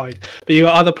he'll be fine. But you've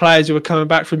got other players who are coming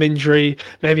back from injury,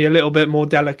 maybe a little bit more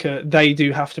delicate. They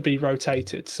do have to be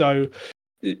rotated. So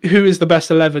who is the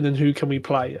best 11 and who can we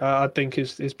play? I think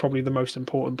is probably the most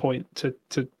important point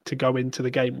to go into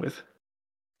the game with.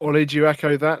 Ollie, do you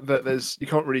echo that you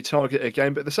can't really target a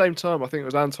game, but at the same time, I think it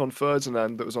was Anton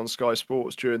Ferdinand that was on Sky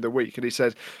Sports during the week, and he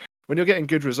said, when you're getting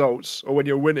good results or when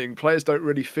you're winning, players don't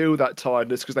really feel that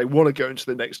tiredness because they want to go into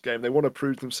the next game. They want to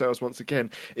prove themselves once again.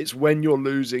 It's when you're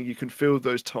losing, you can feel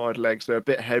those tired legs. They're a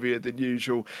bit heavier than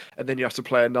usual, and then you have to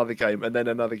play another game and then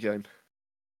another game.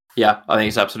 Yeah, I think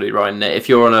it's absolutely right. And if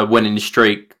you're on a winning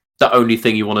streak, the only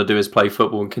thing you want to do is play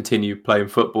football and continue playing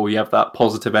football. You have that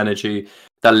positive energy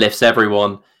that lifts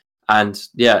everyone. And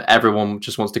yeah, everyone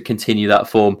just wants to continue that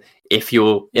form. If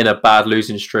you're in a bad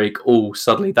losing streak,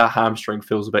 suddenly that hamstring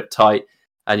feels a bit tight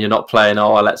and you're not playing,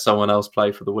 I'll let someone else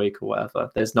play for the week or whatever.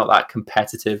 There's not that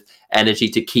competitive energy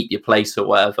to keep your place or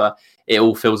whatever. It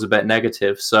all feels a bit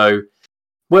negative. So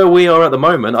where we are at the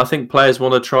moment, I think players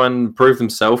want to try and prove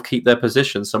themselves, keep their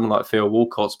position. Someone like Theo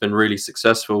Walcott's been really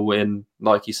successful in,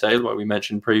 like you say, like we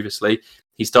mentioned previously.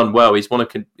 He's done well. He want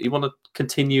to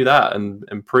continue that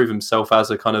and prove himself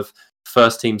as a kind of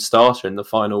first team starter in the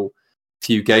final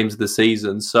few games of the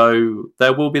season. So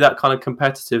there will be that kind of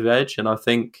competitive edge. And I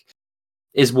think,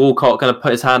 is Walcott going to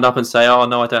put his hand up and say, oh,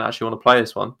 no, I don't actually want to play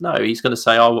this one? No, he's going to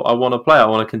say, I want to play. I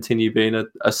want to continue being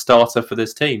a starter for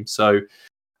this team. So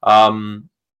I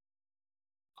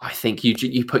think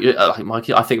you put your, like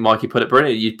Mikey. I think Mikey put it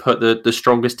brilliant. You put the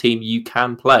strongest team you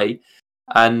can play,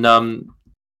 and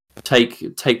take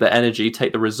the energy,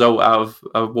 take the result out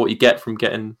of what you get from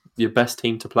getting your best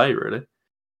team to play. Really,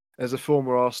 as a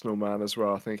former Arsenal man as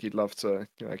well, I think he'd love to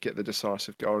get the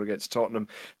decisive goal against Tottenham.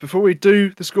 Before we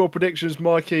do the score predictions,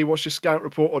 Mikey, what's your scout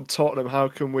report on Tottenham? How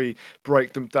can we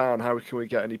break them down? How can we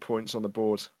get any points on the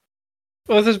board?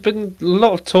 Well, there's been a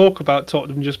lot of talk about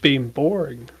Tottenham just being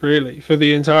boring, really, for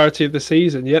the entirety of the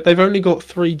season. Yet they've only got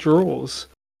 3 draws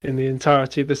in the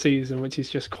entirety of the season, which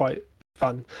is just quite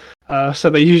fun.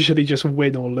 So they usually just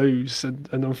win or lose, and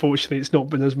unfortunately it's not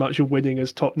been as much winning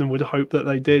as Tottenham would hope that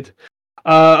they did.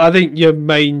 I think your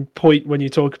main point when you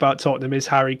talk about Tottenham is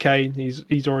Harry Kane.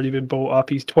 He's already been brought up.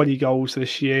 He's 20 goals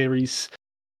this year. He's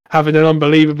having an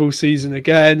unbelievable season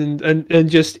again, and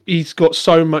just he's got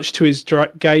so much to his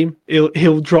direct game.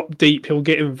 He'll drop deep, he'll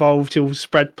get involved, he'll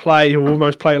spread play, he'll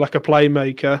almost play like a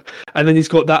playmaker, and then he's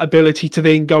got that ability to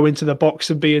then go into the box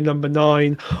and be a number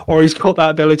 9, or he's got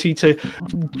that ability to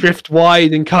drift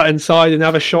wide and cut inside and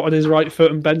have a shot on his right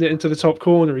foot and bend it into the top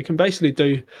corner. He can basically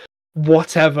do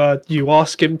whatever you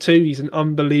ask him to. He's an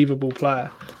unbelievable player,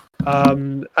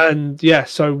 and yeah.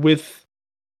 So with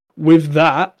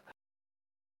that.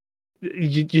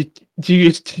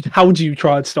 How do you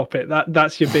try and stop it?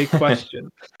 That's your big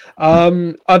question.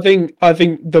 I think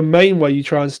the main way you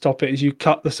try and stop it is you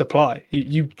cut the supply.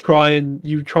 You try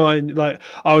and like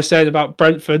I was saying about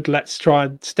Brentford. Let's try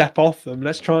and step off them.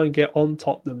 Let's try and get on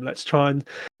top of them. Let's try and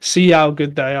see how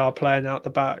good they are playing out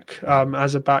the back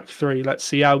as a back 3. Let's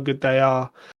see how good they are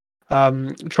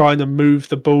trying to move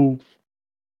the ball,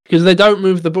 because they don't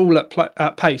move the ball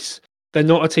at pace. They're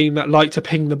not a team that like to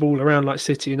ping the ball around like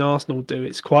City and Arsenal do.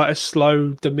 It's quite a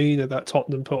slow demeanour that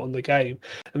Tottenham put on the game,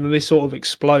 and then they sort of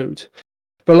explode.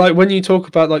 But like when you talk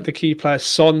about like the key players,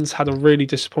 Son's had a really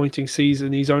disappointing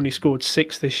season. He's only scored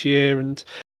 6 this year, and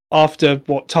after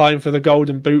tying for the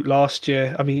Golden Boot last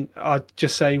year. I mean, I'm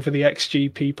just saying for the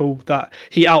XG people that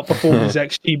he outperformed his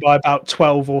XG by about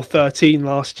 12 or 13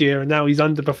 last year, and now he's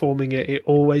underperforming it. It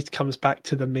always comes back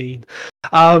to the mean.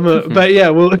 But yeah,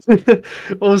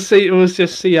 we'll see. We'll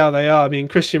just see how they are. I mean,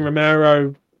 Christian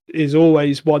Romero is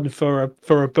always one for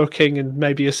a booking and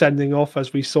maybe a sending off,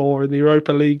 as we saw in the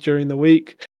Europa League during the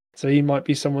week. So he might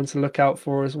be someone to look out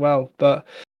for as well. But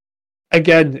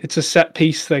again, it's a set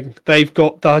piece thing. They've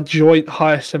got the joint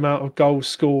highest amount of goals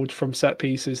scored from set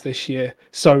pieces this year.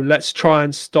 So let's try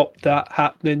and stop that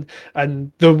happening.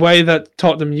 And the way that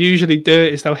Tottenham usually do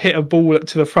it is they'll hit a ball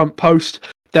to the front post,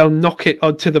 they'll knock it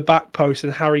onto the back post,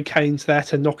 and Harry Kane's there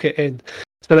to knock it in.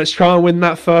 So let's try and win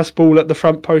that first ball at the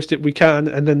front post if we can,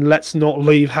 and then let's not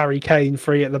leave Harry Kane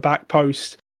free at the back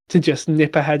post to just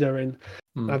nip a header in.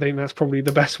 I think that's probably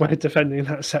the best way of defending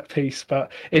that set piece,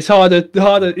 but it's harder.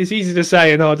 It's easy to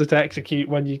say and harder to execute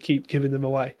when you keep giving them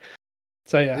away.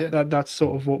 So yeah. That's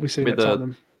sort of what we see at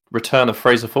Tottenham. Return of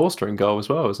Fraser Forster in goal as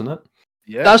well, isn't it?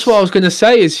 Yeah, that's what I was going to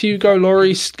say. Is Hugo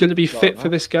Lloris going to be fit for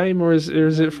this game, or is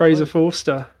it Fraser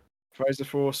Forster? Fraser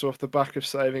Forster off the back of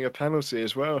saving a penalty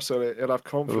as well, so he'll have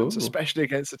confidence, especially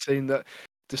against a team that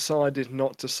decided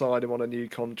not to sign him on a new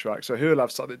contract. So he'll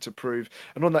have something to prove.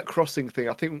 And on that crossing thing,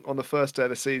 I think on the first day of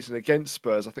the season against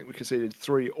Spurs, I think we conceded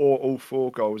 3 or all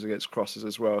 4 goals against crosses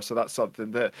as well. So that's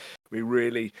something that we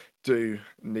really do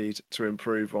need to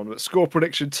improve on. But score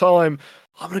prediction time,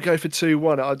 I'm going to go for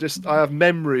 2-1. I have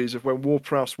memories of when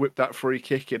Ward-Prowse whipped that free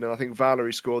kick in, and I think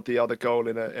Valerie scored the other goal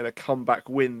in a comeback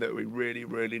win that we really,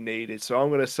 really needed. So I'm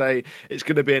going to say it's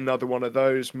going to be another one of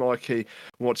those. Mikey,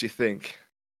 what do you think?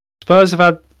 Spurs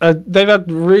have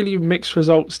had really mixed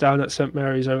results down at St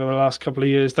Mary's over the last couple of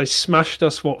years. They smashed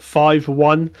us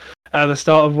 5-1 at the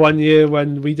start of one year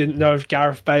when we didn't know if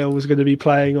Gareth Bale was going to be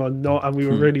playing or not, and we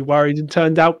were really worried. And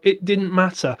turned out it didn't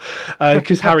matter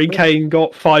because Harry Kane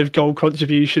got 5 goal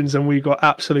contributions and we got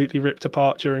absolutely ripped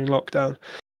apart during lockdown.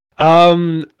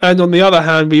 And on the other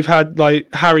hand, we've had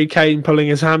Harry Kane pulling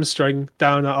his hamstring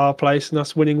down at our place and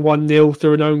us winning 1-0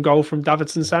 through an own goal from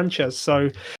Davinson Sanchez. So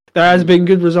there has been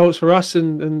good results for us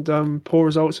and poor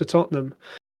results for Tottenham.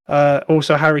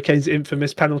 Also, Harry Kane's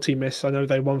infamous penalty miss. I know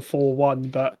they won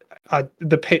 4-1, but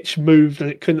the pitch moved and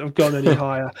it couldn't have gone any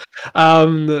higher.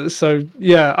 So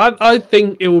yeah, I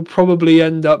think it will probably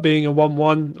end up being a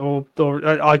 1-1,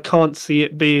 or I can't see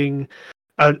it being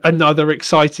another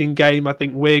exciting game. I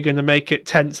think we're going to make it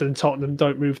tense and Tottenham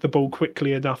don't move the ball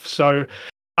quickly enough. So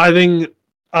I think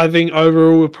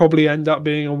overall we'll probably end up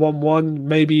being a 1-1,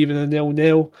 maybe even a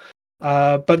 0-0.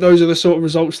 But those are the sort of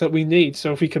results that we need.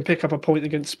 So if we can pick up a point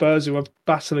against Spurs, who are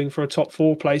battling for a top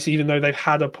 4 place, even though they've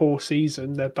had a poor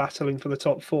season, they're battling for the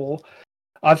top 4.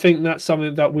 I think that's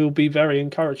something that we'll be very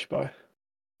encouraged by.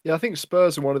 Yeah, I think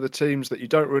Spurs are one of the teams that you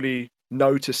don't really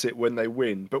notice it when they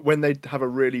win, but when they have a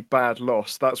really bad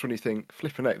loss, that's when you think,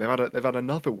 flipping heck, they've had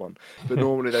another one. But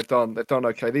normally they've done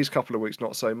okay. These couple of weeks,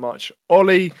 not so much.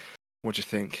 Ollie, what do you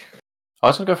think? I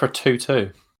was going to go for a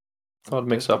 2-2. I'd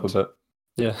mix it up a bit.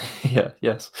 Yeah,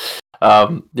 yes. I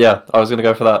was going to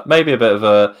go for that. Maybe a bit of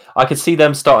a... I could see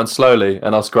them starting slowly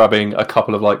and us grabbing a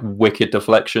couple of wicked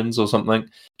deflections or something.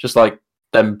 Just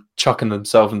them chucking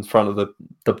themselves in front of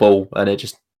the ball and it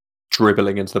just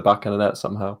dribbling into the back of the net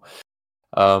somehow.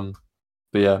 But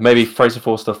yeah, maybe Fraser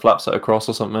Forster flaps it across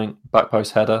or something. Back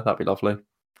post header, that'd be lovely.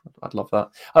 I'd love that.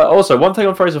 Also, one thing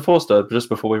on Fraser Forster, just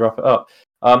before we wrap it up.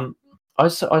 I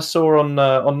saw on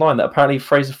online that apparently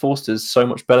Fraser Forster is so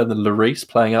much better than Lloris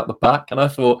playing out the back, and I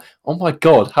thought, oh my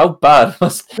god, how bad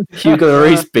must Hugo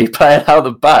Lloris be playing out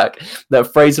the back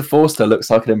that Fraser Forster looks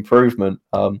like an improvement.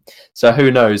 So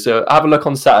who knows? Have a look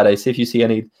on Saturday, see if you see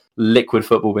any liquid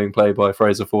football being played by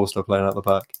Fraser Forster playing out the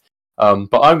back.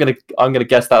 But I'm gonna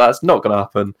guess that that's not going to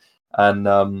happen, and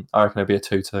I reckon it'll be a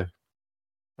 2-2.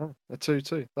 Oh, a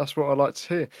 2-2. That's what I like to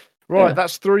hear. Right,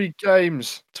 That's 3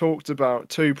 games talked about,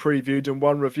 2 previewed and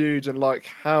 1 reviewed, and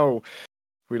how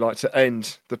we like to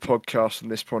end the podcast from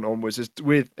this point onwards is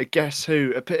with a guess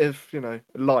who, a bit of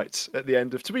light at the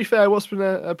end of. To be fair, what's been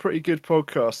a pretty good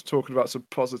podcast talking about some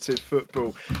positive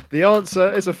football. The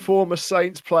answer is a former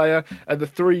Saints player, and the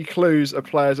 3 clues are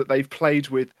players that they've played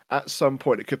with at some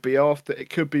point. It could be after, it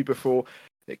could be before,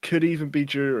 it could even be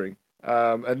during.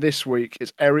 And this week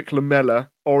it's Eric Lamela,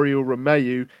 Oriol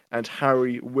Romeu, and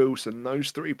Harry Wilson. Those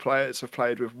 3 players have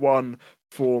played with 1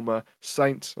 former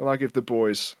Saint, and I give the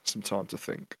boys some time to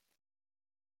think.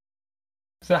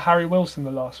 Is that Harry Wilson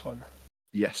the last one?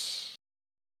 Yes.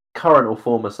 Current or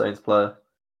former Saints player?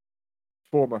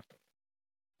 Former.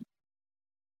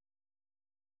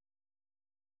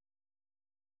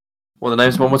 What are the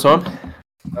names one more time?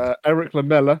 Eric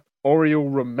Lamela, Oriel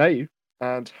Romeu,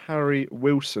 and Harry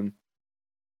Wilson.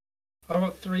 I've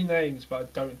got 3 names, but I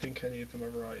don't think any of them are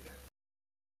right.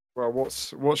 Well,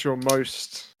 what's your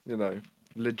most,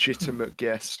 legitimate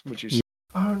guess? Would you say?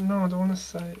 Oh no, I don't want to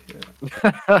say it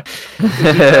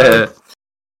yet.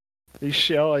 He's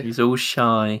shy. He's all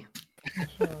shy.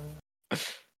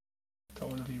 Don't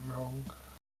want to be wrong.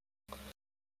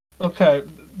 Okay,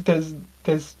 there's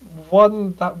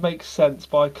one that makes sense,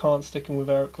 but I can't stick him with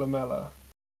Eric Lamela.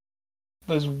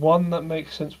 There's one that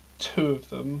makes sense, 2 of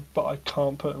them, but I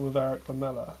can't put him with Eric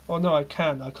Lamela. Oh no, I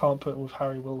can. I can't put him with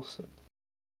Harry Wilson.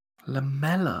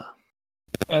 Lamela.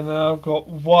 And then I've got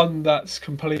one that's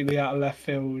completely out of left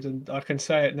field, and I can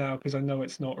say it now because I know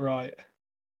it's not right.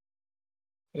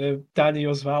 Danny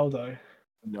Osvaldo.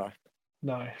 No.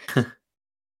 No.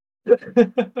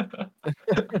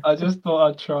 I just thought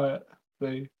I'd try it.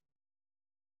 See.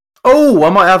 Oh, I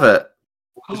might have it.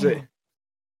 What is it?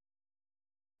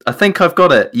 I think I've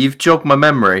got it. You've jogged my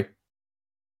memory.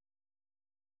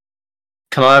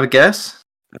 Can I have a guess?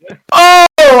 Yeah. Oh,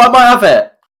 I might have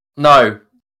it. No.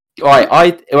 Right,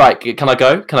 can I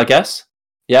go? Can I guess?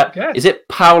 Yeah. Yes. Is it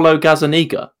Paulo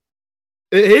Gazzaniga?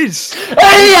 It is.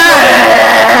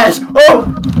 Yes!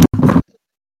 Oh!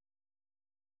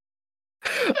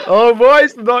 Oh, why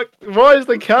is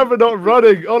the camera not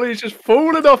running? Ollie's just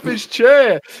fallen off his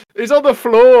chair. He's on the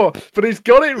floor, but he's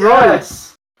got it right.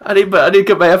 Yes. I need to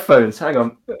get my headphones. Hang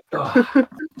on. Oh.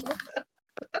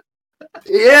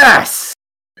 Yes!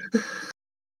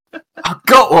 I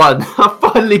got one. I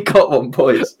finally got one,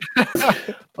 boys.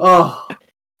 Oh,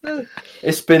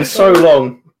 it's been so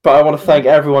long, but I want to thank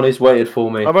everyone who's waited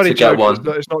for me I'm only to get joking.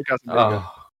 one. It's not Gazzaniga.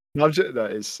 No,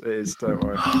 it is. Don't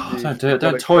worry. Don't do it.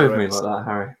 Don't toy with me like that,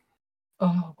 Harry.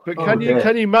 But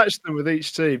can you match them with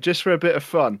each team just for a bit of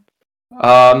fun?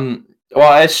 Well,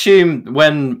 I assume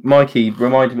when Mikey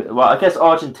reminded me. Well, I guess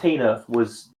Argentina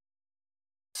was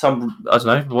some. I don't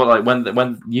know. What, like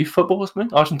when youth football was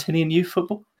something? Argentinian youth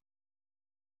football.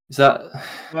 Is that?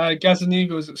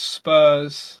 Gazzaniga was at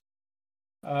Spurs.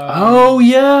 Oh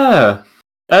yeah.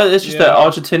 It's just that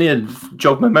Argentinian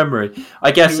jogged my memory.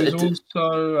 I guess he was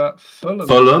also at Fulham.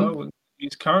 Fulham.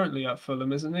 He's currently at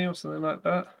Fulham, isn't he, or something like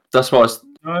that? That's what I was.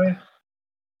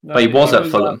 No, But he was at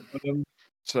Fulham.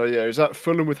 So yeah, he was at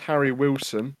Fulham with Harry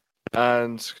Wilson,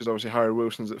 and because obviously Harry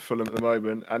Wilson's at Fulham at the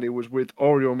moment, and he was with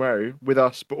Oriol Romeu with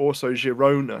us, but also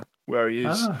Girona, where he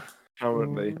is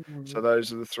currently. So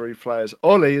those are the 3 players.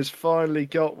 Ollie has finally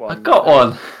got one. I got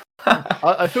one.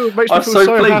 I feel it makes me feel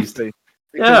so pleased. happy.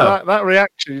 Because that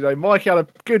reaction, Mike had a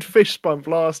good fist bump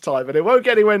last time, and it won't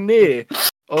get anywhere near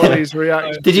Ollie's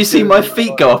reaction. Did you see my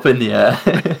feet go up in the air?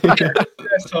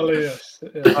 Yes, Ollie, yes.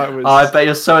 I bet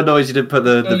you're so annoyed you didn't put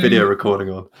the video recording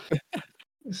on.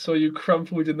 So you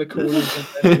crumpled in the corners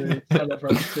and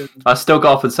celebrated. I still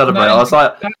got up and celebrated. No, I was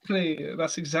like,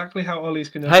 that's exactly how Ollie's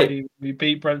going to be. We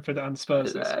beat Brentford and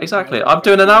Spurs. Exactly. I'm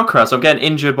doing an Alcaraz. I'm getting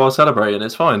injured while celebrating.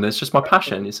 It's fine. It's just my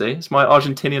passion, you see. It's my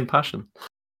Argentinian passion.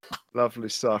 Lovely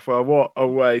stuff. Well, what a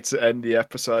way to end the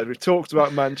episode. We've talked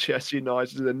about Manchester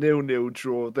United, the 0-0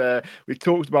 draw there. We've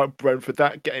talked about Brentford,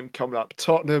 that game coming up,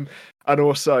 Tottenham, and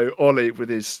also Ollie with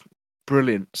his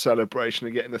brilliant celebration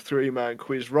of getting the 3-man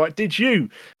quiz right. Did you?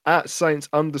 At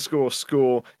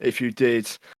Saints_score. If you did,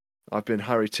 I've been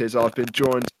Harry Tiz. I've been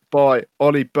joined by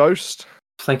Ollie Boast.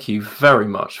 Thank you very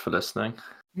much for listening.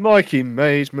 Mikey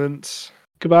Maidment.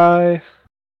 Goodbye.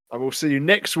 And we'll see you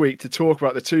next week to talk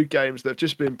about the 2 games that have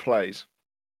just been played.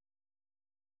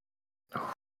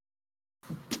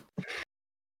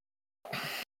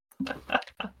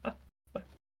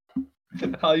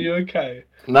 Are you okay?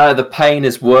 No, the pain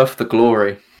is worth the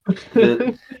glory.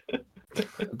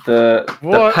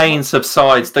 The pain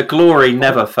subsides. The glory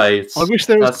never fades. I wish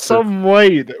there was some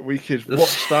way that we could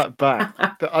watch that back.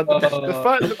 The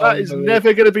fact that is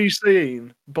never going to be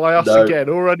seen by us again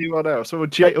or anyone else, or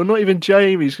not even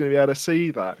Jamie's going to be able to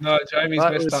see that. No, Jamie's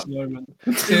missed that moment.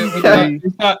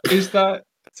 Is that?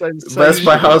 Where's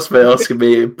my housemate asking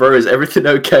me, bro, is everything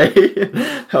okay?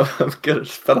 I'm good.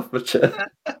 Fell off my chair.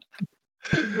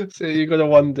 So you're gonna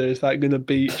wonder, is that gonna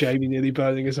beat Jamie nearly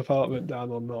burning his apartment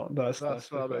down or not? That's the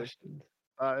question.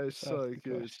 That is so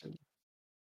good.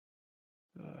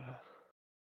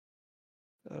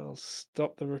 I'll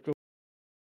stop the recording.